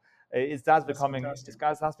like that. It starts becoming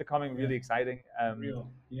really exciting,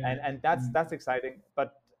 and that's exciting.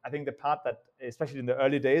 But I think the part that, especially in the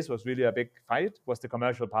early days, was really a big fight was the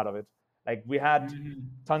commercial part of it. Like, we had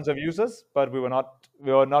tons of users, but we were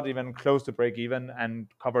not even close to break even and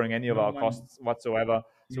covering any of our costs whatsoever.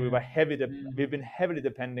 So we've been heavily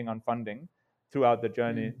depending on funding throughout the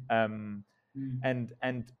journey, and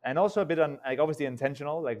also a bit on, like, obviously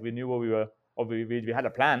intentional. Like, we knew what we were, or we had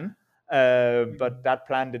a plan, but that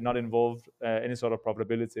plan did not involve any sort of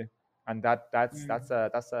profitability, and that's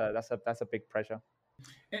a big pressure.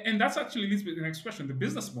 And that's actually leads me to the next question: the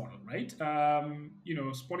business model, right?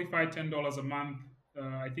 Spotify, $10 a month.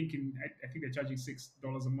 I think they're charging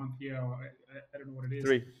 $6 a month here. Or I don't know what it is.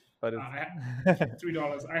 $3, but it's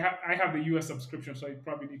 $3. I have the US subscription, so I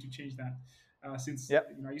probably need to change that since I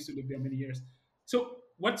used to live there many years. So,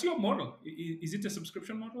 what's your model? Is it a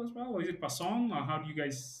subscription model as well, or is it per song, or how do you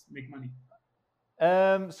guys make money?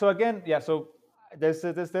 So again, so there's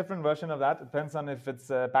different version of that. It depends on if it's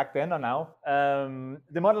back then or now.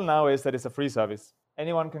 The model now is that it's a free service.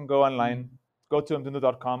 Anyone can go online, go to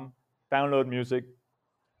mdundo.com, download music.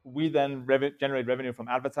 We then generate revenue from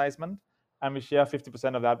advertisement, and we share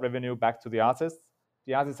 50% of that revenue back to the artist.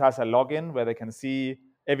 The artist has a login where they can see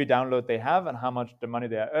every download they have and how much the money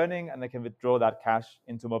they are earning, and they can withdraw that cash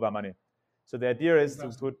into mobile money. So the idea is to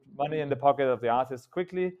put money in the pocket of the artist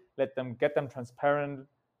quickly, get them transparent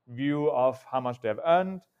view of how much they have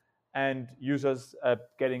earned, and users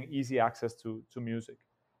getting easy access to music.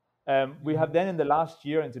 We have then in the last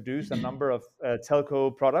year introduced a number of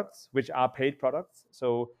telco products, which are paid products.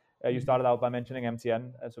 So you started out by mentioning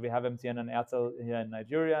MTN. So we have MTN and Airtel here in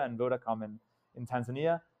Nigeria, and Vodacom in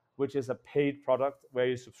Tanzania, which is a paid product where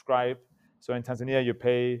you subscribe. So in Tanzania, you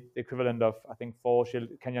pay the equivalent of, I think, 4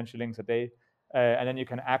 Kenyan shillings a day, and then you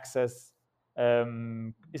can access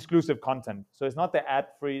exclusive content. So it's not the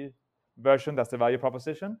ad-free version that's the value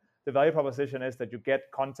proposition. The value proposition is that you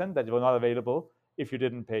get content that was not available if you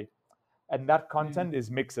didn't pay. And that content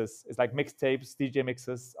is mixes. It's like mixtapes, DJ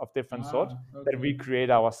mixes of different sort that we create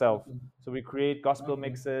ourselves. So we create gospel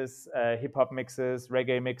mixes, hip-hop mixes,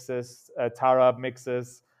 reggae mixes, Taarab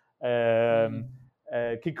mixes,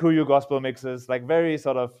 Kikuyu gospel mixes, like very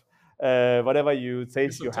sort of whatever you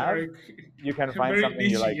taste you have, you can find something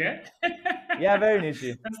you like. Yeah, very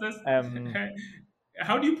niche.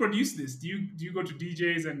 How do you produce this? Do you go to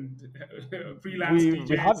DJs and freelance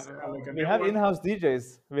DJs? We have in-house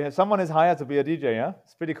DJs. Someone is hired to be a DJ. Yeah,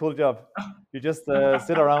 it's a pretty cool job. You just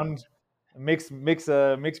sit around, mix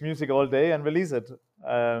music all day and release it.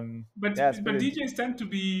 But Yeah, it's but pretty. DJs tend to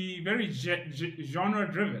be very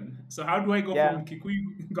genre driven. So how do I go Yeah, from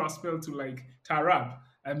Kikuyu gospel to like Tarab?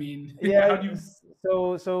 I mean, yeah. how do you?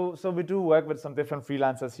 So we do work with some different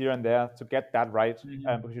freelancers here and there to get that right,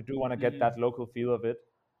 Mhm, because you do want to get mhm, that local feel of it.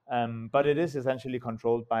 But it is mhm. essentially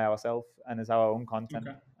controlled by ourselves and is our own content.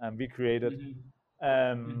 Okay. We create it. Mhm,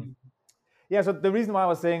 Um, mhm, yeah. So the reason why I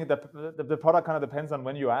was saying that the product kind of depends on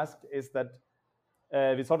when you ask is that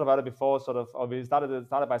we talked about it before, sort of, or we started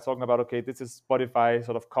by talking about, okay, this is Spotify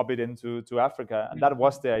sort of copied into Africa, and that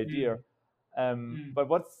was the idea. mhm, mhm, But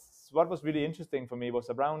what was really interesting for me was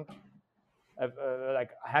around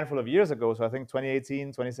like a handful of years ago, so I think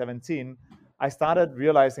 2018, 2017, I started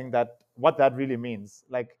realizing that what that really means.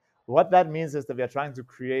 Like what that means is that we are trying to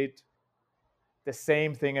create the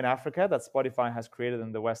same thing in Africa that Spotify has created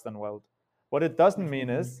in the Western world. What it doesn't mean mhm,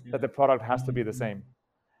 is that yeah. the product has to be the Mhm, same.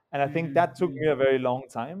 And I think mhm, that took me mhm, a very long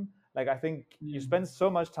time. Like I think you mhm, spend so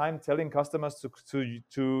much time telling customers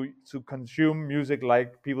to consume music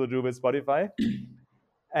like people do with Spotify,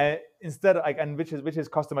 instead like, and which is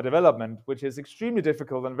customer development, which is extremely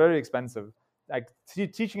difficult and very expensive. Like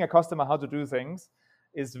teaching a customer how to do things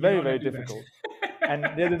is You very, don't very want to do difficult,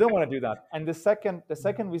 and that. they don't want to do that. And the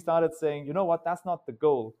second we started saying, you know what, that's not the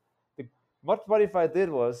goal. What Spotify did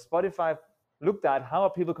was Spotify looked at how are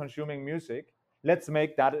people consuming music. Let's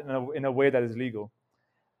make that in a way that is legal.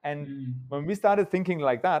 And Mm, when we started thinking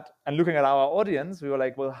like that and looking at our audience, we were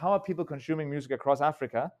like, well, how are people consuming music across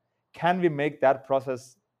Africa? Can we make that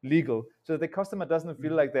process legal so that the customer doesn't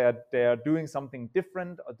feel mm. like they are doing something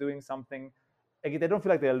different or doing something, like they don't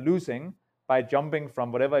feel like they're losing by jumping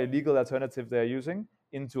from whatever illegal alternative they're using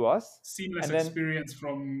into us. Seamless And then experience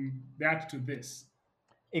from that to this.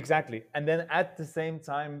 exactly. And then at the same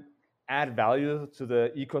time, add value to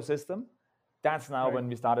the ecosystem. That's now Right. when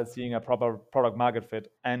we started seeing a proper product market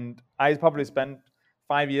fit. And I probably spent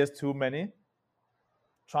 5 years too many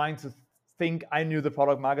trying to think I knew the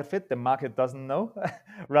product market fit. The market doesn't know,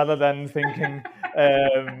 rather than thinking,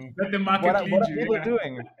 Let the what market are, what lead are you. people Yeah.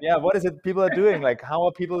 doing? Yeah, what is it people are doing? Like, how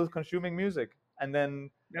are people consuming music? And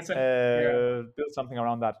then That's a yeah. build something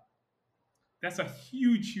around that. That's a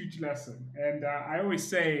huge, huge lesson. And I always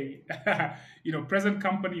say, present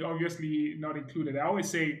company obviously not included. I always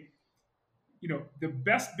say, the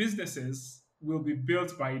best businesses will be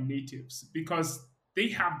built by natives because they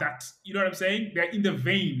have that. You know what I'm saying? They're in the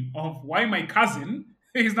vein of why my cousin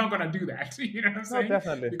is not going to do that. You know what I'm No, saying?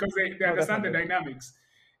 definitely. Because they No, understand the definitely. dynamics.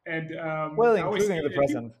 And Well, I always, including in the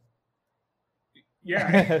present.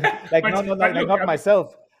 yeah. Like but not, not but like look, not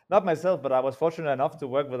myself, not myself, but I was fortunate enough to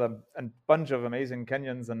work with a bunch of amazing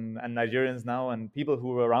Kenyans and Nigerians now, and people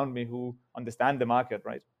who are around me who understand the market,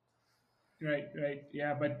 right? right, right.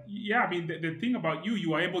 Yeah, but yeah, I mean, the thing about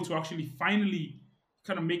you are able to actually finally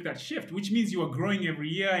kind of make that shift, which means you are growing every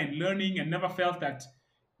year and learning and never felt that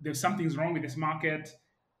there's something's wrong with this market.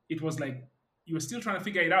 It was like you were still trying to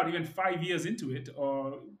figure it out even 5 years into it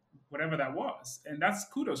or whatever that was. And that's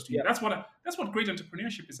kudos to you. Yeah, That's what great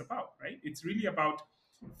entrepreneurship is about, right? It's really about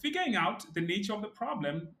figuring out the nature of the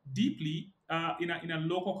problem deeply in a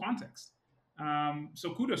local context.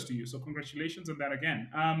 So kudos to you. So congratulations on that again.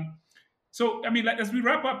 So, I mean, like as we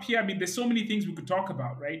wrap up here, I mean, there's so many things we could talk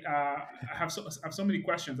about, right? I have so many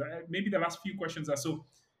questions. Maybe the last few questions are so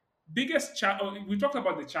we talked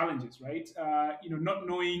about the challenges, right? Not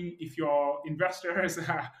knowing if your investors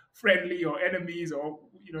are friendly or enemies, or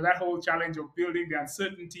that whole challenge of building the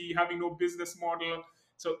uncertainty, having no business model.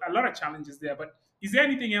 So a lot of challenges there. But is there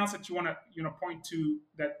anything else that you want to point to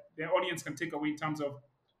that the audience can take away in terms of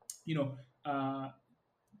you know uh,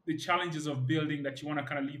 the challenges of building that you want to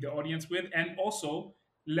kind of leave the audience with, and also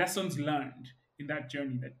lessons learned in that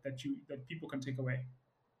journey that people can take away?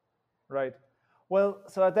 right. Well,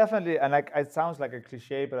 so I definitely, and like it sounds like a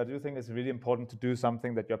cliche, but I do think it's really important to do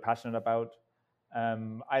something that you're passionate about.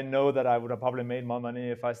 I know that I would have probably made more money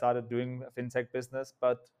if I started doing a fintech business,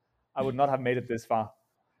 but I would not have made it this far,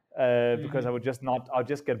 because I Mm-hmm. would just not. I'll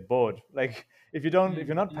just get bored. Like if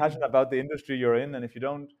you're not Mm-hmm. passionate about the industry you're in, and if you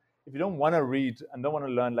don't want to read and don't want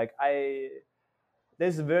to learn, like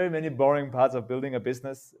there's very many boring parts of building a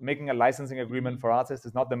business. Making a licensing agreement Mm-hmm. for artists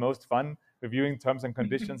is not the most fun. Reviewing terms and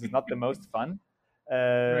conditions is not the most fun,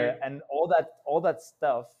 Right. and all that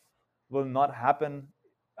stuff will not happen.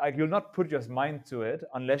 Like you'll not put your mind to it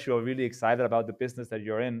unless you're really excited about the business that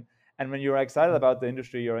you're in. And when you're excited about the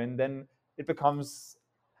industry you're in, then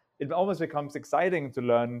it almost becomes exciting to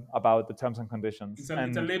learn about the terms and It's conditions a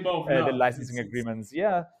and labor of the love. licensing agreements.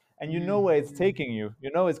 Yeah, and you know where it's Mm-hmm. taking you.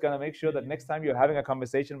 You know it's gonna make sure that next time you're having a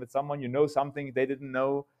conversation with someone, you know something they didn't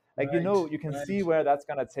know. Like Right. you can Right. see where that's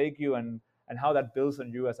gonna take you and how that builds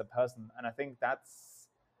on you as a person. And I think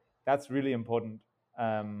That's really important.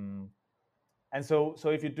 And so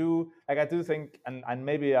if you do, like, I do think, and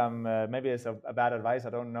maybe maybe it's a bad advice, I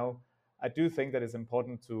don't know. I do think that it's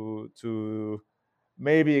important to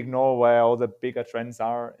maybe ignore where all the bigger trends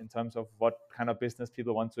are in terms of what kind of business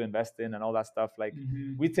people want to invest in and all that stuff. Like,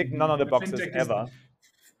 we tick none of the But boxes ever.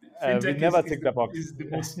 We fintech never is tick the box. is the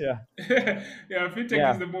most Yeah, yeah, fintech is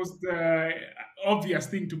yeah, the most obvious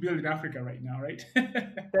thing to build in Africa right now, right?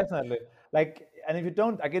 definitely. Like, and if you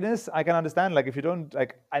don't, like, it is, I can understand. Like, if you don't,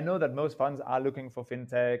 like, I know that most funds are looking for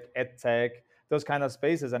fintech, edtech, those kind of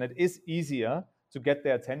spaces, and it is easier to get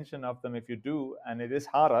the attention of them if you do, and it is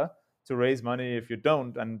harder to raise money if you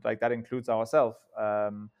don't, and like that includes ourselves.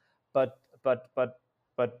 But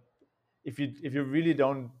if you really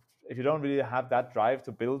don't, if you don't really have that drive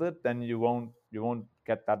to build it, then you won't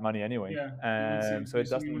get that money anyway. Yeah, you won't see So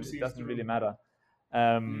it you won't see it doesn't really through. matter.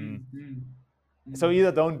 Um, Mm-hmm. so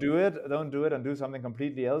either don't do it and do something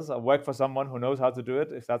completely else, or work for someone who knows how to do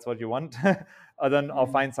it if that's what you want, or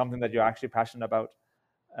find something that you're actually passionate about.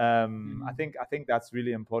 I think that's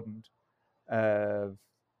really important. uh,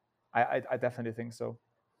 I definitely think so.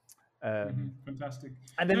 Fantastic.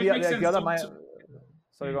 And then No, it makes the sense. other, my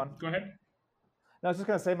sorry, go on. Go ahead. No, I was just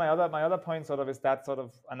going to say my other point sort of is that sort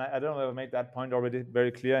of, and I don't know if I made that point already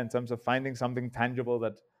very clear in terms of finding something tangible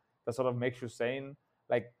that sort of makes you sane.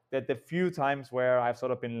 Like, the few times where I've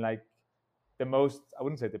sort of been like the most, I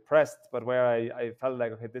wouldn't say depressed, but where I felt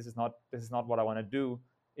like, okay, this is not what I want to do,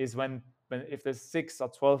 is when if there's 6 or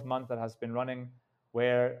 12 months that has been running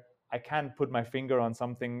where I can't put my finger on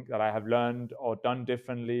something that I have learned or done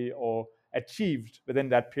differently or achieved within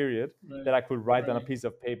that period, Right. that I could write on a Right. piece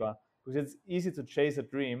of paper. Because it's easy to chase a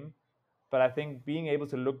dream, but I think being able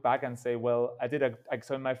to look back and say, well, I did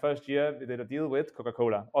so in my first year, we did a deal with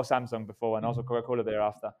Coca-Cola, or Samsung before, and also Coca-Cola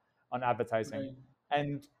thereafter, on advertising. Right.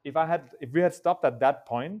 And if we had stopped at that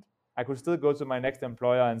point, I could still go to my next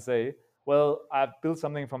employer and say, well, I've built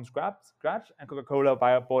something from scratch, and Coca-Cola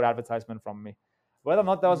bought advertisement from me. Whether or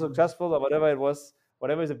not that was successful or whatever it was,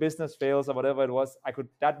 whatever the business fails or whatever it was,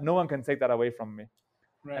 no one can take that away from me.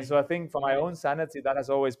 Right. And so I think for my own sanity, that has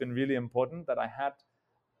always been really important, that I had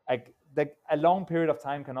like a long period of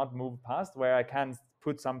time cannot move past where I can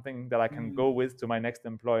put something that I can go with to my next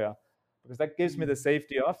employer, because that gives me the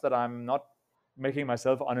safety of that I'm not making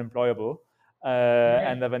myself unemployable,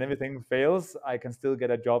 and that when everything fails, I can still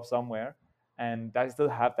get a job somewhere, and I still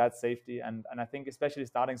have that safety. And I think especially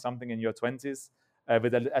starting something in your 20s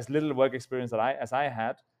with as little work experience as I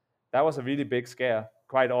had, that was a really big scare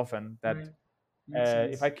quite often, that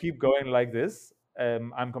if I keep going like this,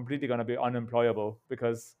 I'm completely going to be unemployable,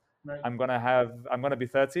 because Right. I'm gonna be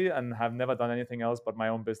 30 and have never done anything else but my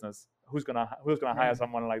own business. Who's gonna hire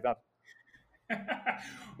someone like that?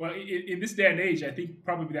 Well, in this day and age, I think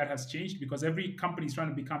probably that has changed because every company is trying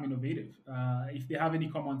to become innovative. If they have any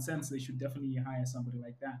common sense, they should definitely hire somebody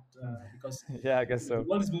like that because Yeah, I guess the so.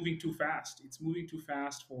 world is moving too fast. It's moving too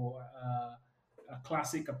fast for a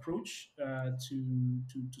classic approach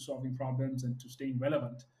to solving problems and to staying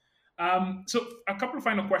relevant. So, a couple of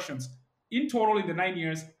final questions. In total, in the 9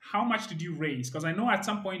 years, how much did you raise? Because I know at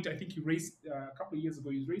some point, I think you raised a couple of years ago,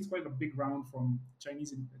 you raised quite a big round from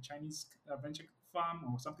Chinese venture firm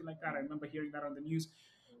or something like that. I remember hearing that on the news.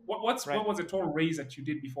 What was the total raise that you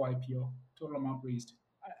did before IPO? Total amount raised.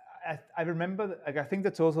 I remember, like, I think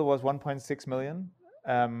the total was 1.6 million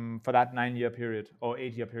for that 9-year period or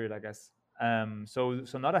 8-year period, I guess. So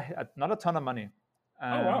not a ton of money.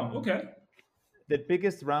 Oh wow! Okay. The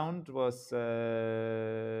biggest round was in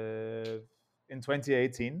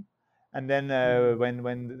 2018, and then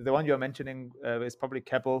when the one you're mentioning is probably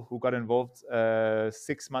Keppel, who got involved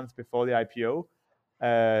 6 months before the IPO.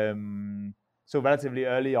 So relatively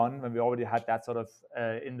early on, when we already had that sort of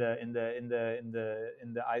in the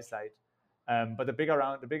eyesight. But the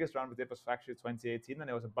biggest round we did was actually 2018, and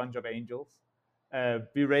there was a bunch of angels.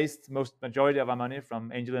 We raised majority of our money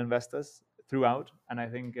from angel investors throughout, and I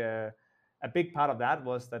think a big part of that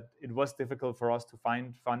was that it was difficult for us to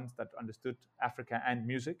find funds that understood Africa and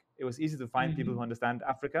music. It was easy to find people who understand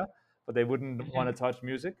Africa, but they wouldn't want to touch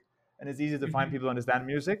music. And it's easy to find people who understand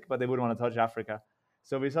music, but they wouldn't want to touch Africa.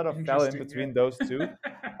 So we sort of fell in between those two.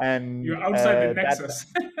 And you're outside the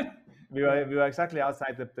nexus. we were exactly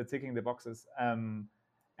outside the ticking the boxes. And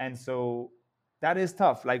so that is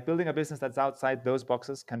tough. Like, building a business that's outside those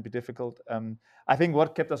boxes can be difficult. I think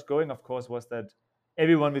what kept us going, of course, was that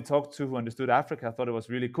everyone we talked to who understood Africa thought it was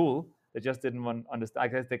really cool. They just didn't understand. I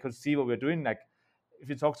guess they could see what we're doing. Like, if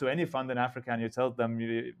you talk to any fund in Africa and you tell them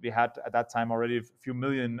we had at that time already a few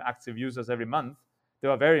million active users every month, they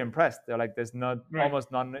were very impressed. They're like, there's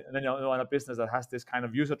almost none in a business that has this kind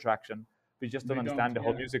of user traction. We just don't They don't. understand the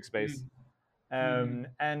whole Yeah. music space. Mm.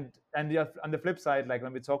 And on the flip side, like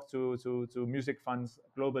when we talk to music funds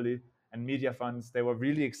globally and media funds, they were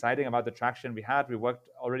really exciting about the traction we had. We worked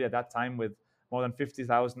already at that time with more than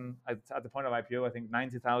 50,000 at the point of IPO. I think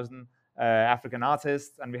 90,000 African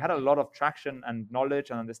artists, and we had a lot of traction and knowledge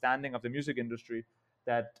and understanding of the music industry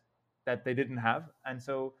that they didn't have. And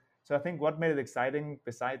so I think what made it exciting,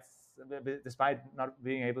 despite not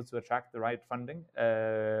being able to attract the right funding,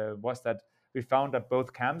 was that we found that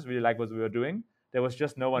both camps really liked what we were doing. There was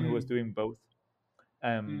just no one who was doing both.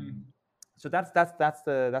 So that's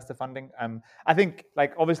the funding. I think,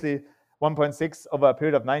 like, obviously 1.6 over a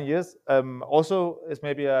period of 9 years also is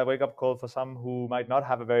maybe a wake up call for some who might not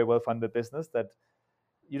have a very well funded business, that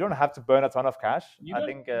you don't have to burn a ton of cash. You I don't.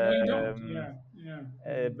 think No, you don't. Yeah.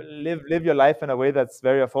 Yeah. live your life in a way that's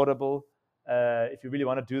very affordable. If you really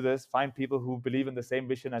want to do this, find people who believe in the same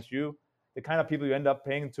vision as you. The kind of people you end up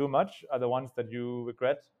paying too much are the ones that you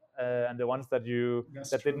regret, and the ones that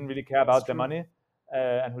didn't really care about the money,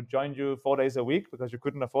 and who joined you 4 days a week because you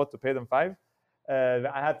couldn't afford to pay them 5.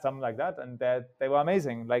 I had some like that, and they were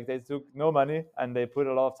amazing. Like, they took no money and they put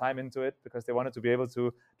a lot of time into it because they wanted to be able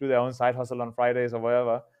to do their own side hustle on Fridays or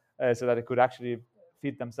whatever, so that they could actually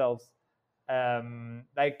feed themselves.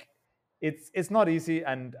 Like, it's not easy,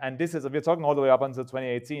 and this is, we're talking all the way up until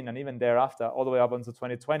 2018, and even thereafter, all the way up until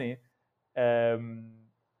 2020.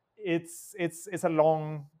 It's a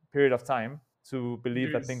long period of time to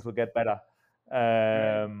believe that things will get better.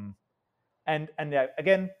 And yeah,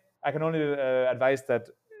 again, I can only advise that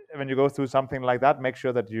when you go through something like that, make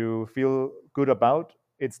sure that you feel good about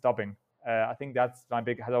it stopping. I think that's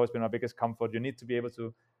has always been my biggest comfort. You need to be able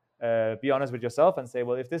to be honest with yourself and say,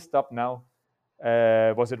 well, if this stopped now,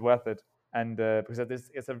 was it worth it? And because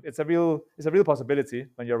it's a real possibility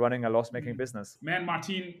when you're running a loss-making business. Man,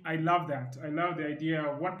 Martin, I love that. I love the idea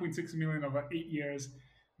of 1.6 million over 8 years.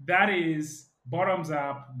 That is bottoms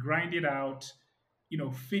up, grind it out,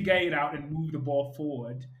 figure it out and move the ball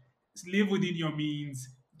forward. Live within your means.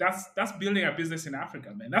 That's building a business in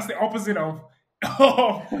Africa, man. That's the opposite of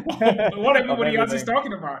what everybody else is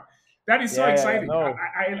talking about. That is so exciting. No.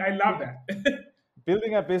 I love that.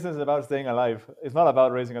 Building a business is about staying alive. It's not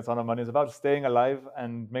about raising a ton of money. It's about staying alive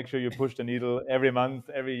and make sure you push the needle every month,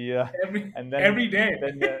 every year, and then every day.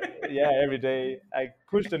 Every day. I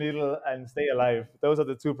push the needle and stay alive. Those are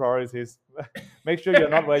the two priorities. Make sure you're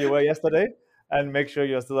not where you were yesterday, and make sure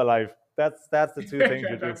you're still alive. That's the two things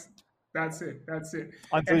you do. That's it.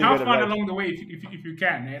 Until and you have get it fun right. along the way if you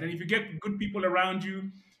can, and if you get good people around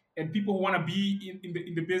you and people who want to be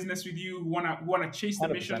in the business with you, who want to chase the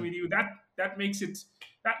 100%. mission with you, that makes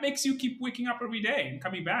you keep waking up every day and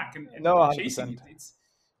coming back and chasing it. It's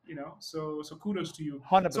so kudos to you.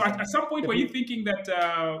 100%. So at some point, were you thinking that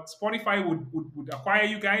Spotify would acquire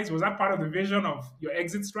you guys? Was that part of the vision of your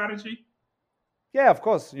exit strategy? Yeah, of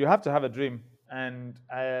course. You have to have a dream, and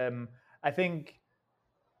I think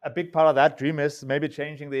a big part of that dream is maybe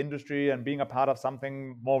changing the industry and being a part of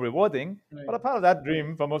something more rewarding. Right. But a part of that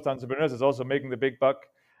dream for most entrepreneurs is also making the big buck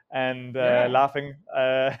and laughing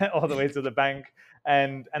all the way to the bank.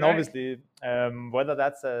 And obviously, whether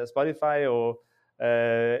that's Spotify or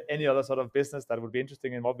any other sort of business that would be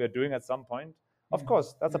interesting in what we're doing at some point, of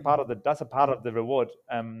course, that's a part of the reward.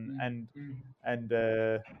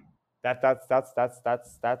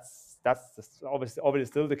 That's obviously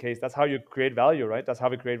still the case. That's how you create value, right? That's how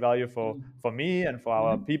we create value for me and for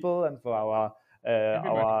our people and for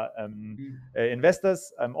our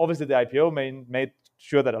investors. Obviously, the IPO made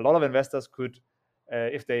sure that a lot of investors could,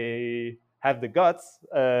 if they have the guts,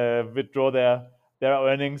 withdraw their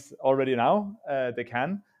earnings already now. They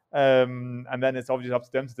can, and then it's obviously up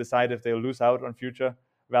to them to decide if they'll lose out on future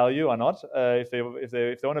value or not. If they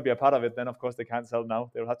want to be a part of it, then of course they can't sell now.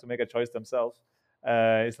 They'll have to make a choice themselves.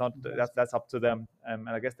 It's not that's up to them. And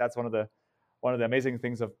I guess that's one of the amazing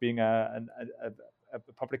things of being a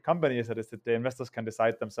public company, is that the investors can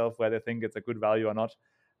decide themselves where they think it's a good value or not,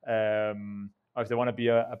 or if they want to be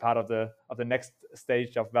a part of the next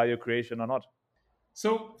stage of value creation or not.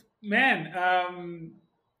 So, man,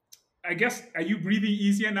 I guess, are you breathing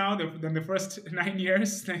easier now than the first 9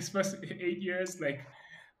 years, the first 8 years? Like,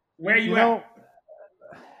 where are you at?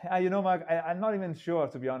 Mark, I'm not even sure,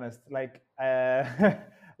 to be honest. Like,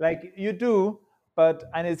 like you do,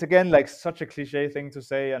 and it's again like such a cliche thing to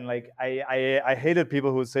say, and like I hated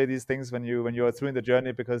people who say these things when you're through in the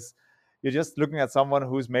journey, because you're just looking at someone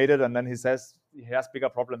who's made it, and then he says he has bigger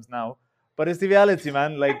problems now. But it's the reality,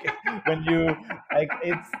 man. Like, when you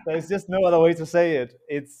there's just no other way to say it.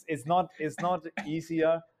 It's not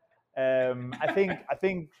easier. I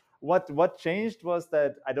think what changed was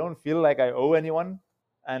that I don't feel like I owe anyone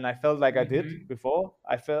and I felt like I did before.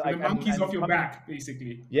 I felt So like the monkey's and off your coming, back,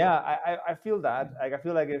 basically. yeah, I feel that. Like I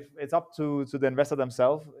feel like if it's up to the investor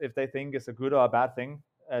themselves, if they think it's a good or a bad thing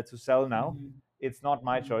to sell now, it's not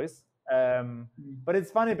my choice. But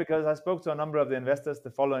it's funny because I spoke to a number of the investors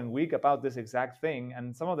the following week about this exact thing,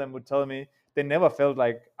 and some of them would tell me they never felt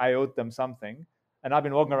like I owed them something. And I've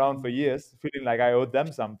been walking around for years feeling like I owed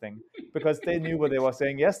them something because they knew what they were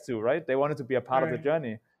saying yes to, right? They wanted to be a part of the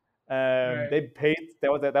journey. They paid,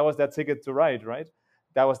 that was their ticket to ride, right?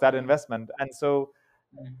 That was that investment. And so,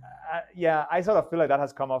 yeah, I sort of feel like that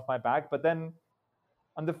has come off my back. But then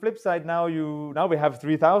on the flip side, now we have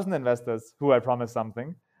 3,000 investors who I promised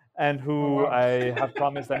something and who I have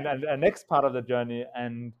promised a next part of the journey.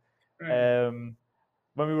 And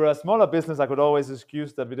when we were a smaller business, I could always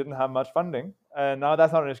excuse that we didn't have much funding. Now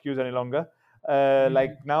that's not an excuse any longer.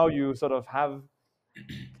 Like now you sort of have,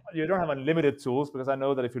 you don't have unlimited tools, because I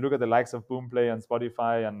know that if you look at the likes of Boomplay and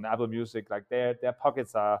Spotify and Apple Music, like their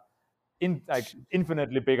pockets are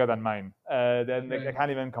infinitely bigger than mine. Then I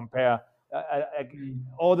can't even compare.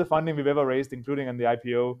 All the funding we've ever raised, including in the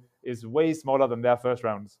IPO, is way smaller than their first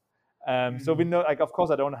rounds. So we know, like, of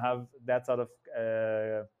course, I don't have that sort of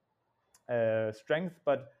strength,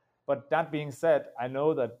 but that being said, I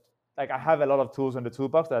know that like I have a lot of tools in the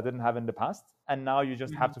toolbox that I didn't have in the past, and now you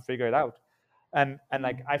just have to figure it out. And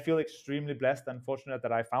like I feel extremely blessed and fortunate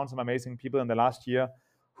that I found some amazing people in the last year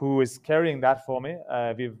who is carrying that for me.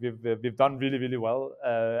 We've done really, really well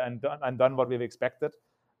and done what we've expected.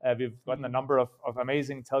 We've gotten a number of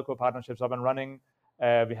amazing telco partnerships up and running.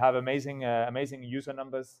 We have amazing user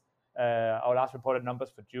numbers. Our last reported numbers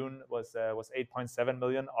for June was 8.7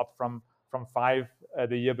 million, up from 5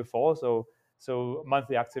 the year before. So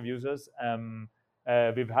monthly active users.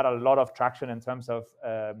 We've had a lot of traction in terms of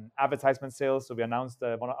advertisement sales. So we announced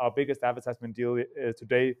one of our biggest advertisement deal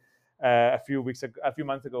today, a few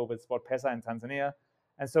months ago with SportPesa in Tanzania.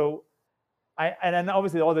 And so, and then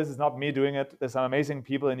obviously all this is not me doing it. There's some amazing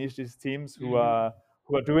people in each of these teams who are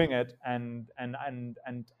doing it, and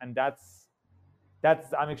that's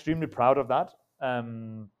I'm extremely proud of that.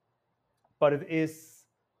 But it is,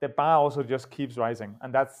 the bar also just keeps rising,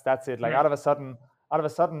 and that's it. Like out of a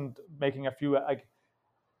sudden making a few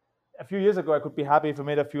years ago, I could be happy if I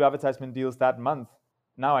made a few advertisement deals that month.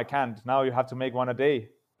 Now I can't. Now you have to make one a day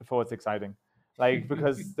before it's exciting. Like,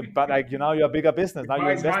 because you're a bigger business. Now you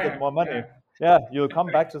invested more money. Yeah, you'll come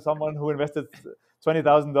back to someone who invested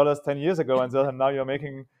 $20,000 10 years ago and tell him now you're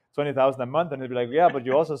making $20,000 a month, and he'll be like, yeah, but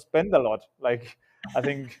you also spend a lot. Like, I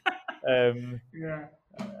think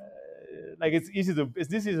like it's easy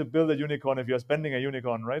to build a unicorn if you're spending a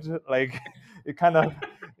unicorn, right? Like, it kind of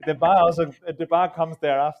the bar comes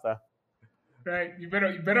thereafter. Right, you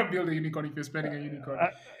better build a unicorn if you're spending a unicorn.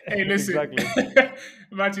 Hey, listen,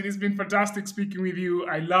 Martin, it's been fantastic speaking with you.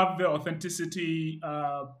 I love the authenticity,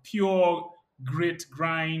 pure grit,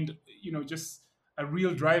 grind. Just a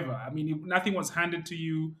real driver. I mean, nothing was handed to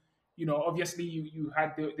you. Obviously, you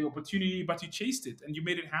had the opportunity, but you chased it and you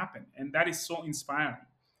made it happen, and that is so inspiring.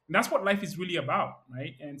 And that's what life is really about,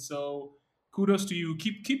 right? And so, kudos to you.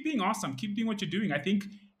 Keep being awesome. Keep doing what you're doing. I think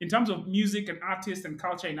in terms of music and artists and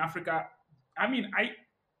culture in Africa, I mean,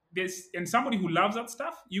 and somebody who loves that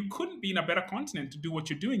stuff, you couldn't be in a better continent to do what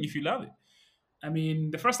you're doing if you love it. I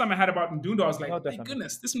mean, the first time I heard about Mdundo, I was like, my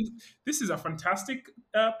goodness, this is a fantastic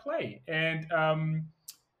play. And,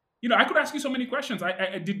 I could ask you so many questions.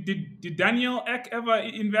 Did Daniel Ek ever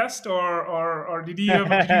invest or did you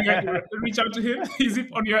reach out to him? Is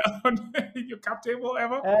it on your cap table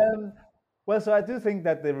ever? Well, so I do think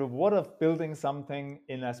that the reward of building something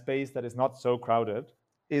in a space that is not so crowded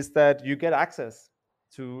is that you get access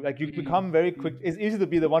to, like, you become very quick. It's easy to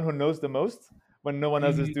be the one who knows the most when no one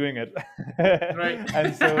else is doing it. Right.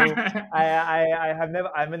 And so I've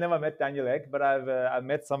never met Daniel Ek, but I've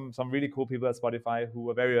met some really cool people at Spotify who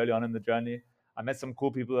were very early on in the journey. I met some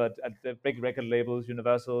cool people at the big record labels,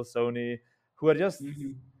 Universal, Sony, who are just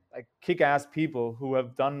like kick-ass people who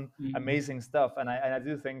have done amazing stuff. And I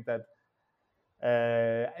do think that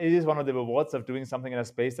it is one of the rewards of doing something in a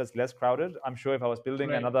space that's less crowded. I'm sure if I was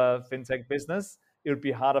building another fintech business, it would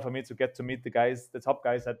be harder for me to get to meet the top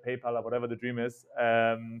guys at PayPal or whatever the dream is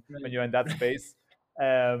when you're in that space.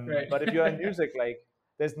 But if you're in music, like,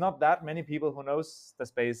 there's not that many people who knows the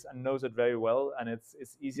space and knows it very well, and it's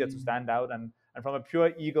easier to stand out. And from a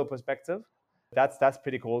pure ego perspective, that's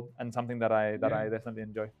pretty cool and something that I definitely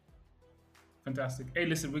enjoy. Fantastic. Hey,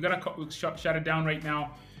 listen, we're gonna shut it down right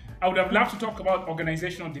now. I would have loved to talk about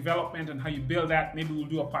organizational development and how you build that. Maybe we'll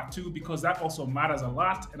do a part 2, because that also matters a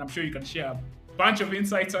lot, and I'm sure you can share a bunch of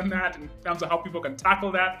insights on that in terms of how people can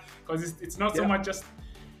tackle that, because it's not so much just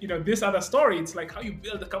this other story, it's like how you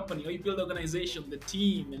build a company, how you build organization, the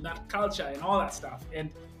team, and that culture, and all that stuff. And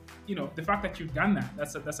the fact that you've done that,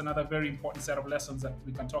 that's another very important set of lessons that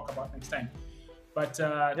we can talk about next time. But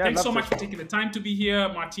thanks so much for taking the time to be here,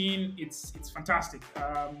 Martin. It's fantastic.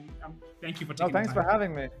 Thank you for taking. Thanks for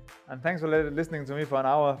having me, and thanks for listening to me for an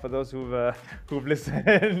hour. For those who've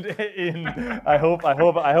listened in, I hope I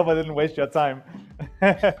didn't waste your time.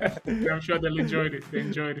 I'm sure they'll enjoy it. They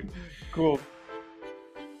enjoyed it. Cool.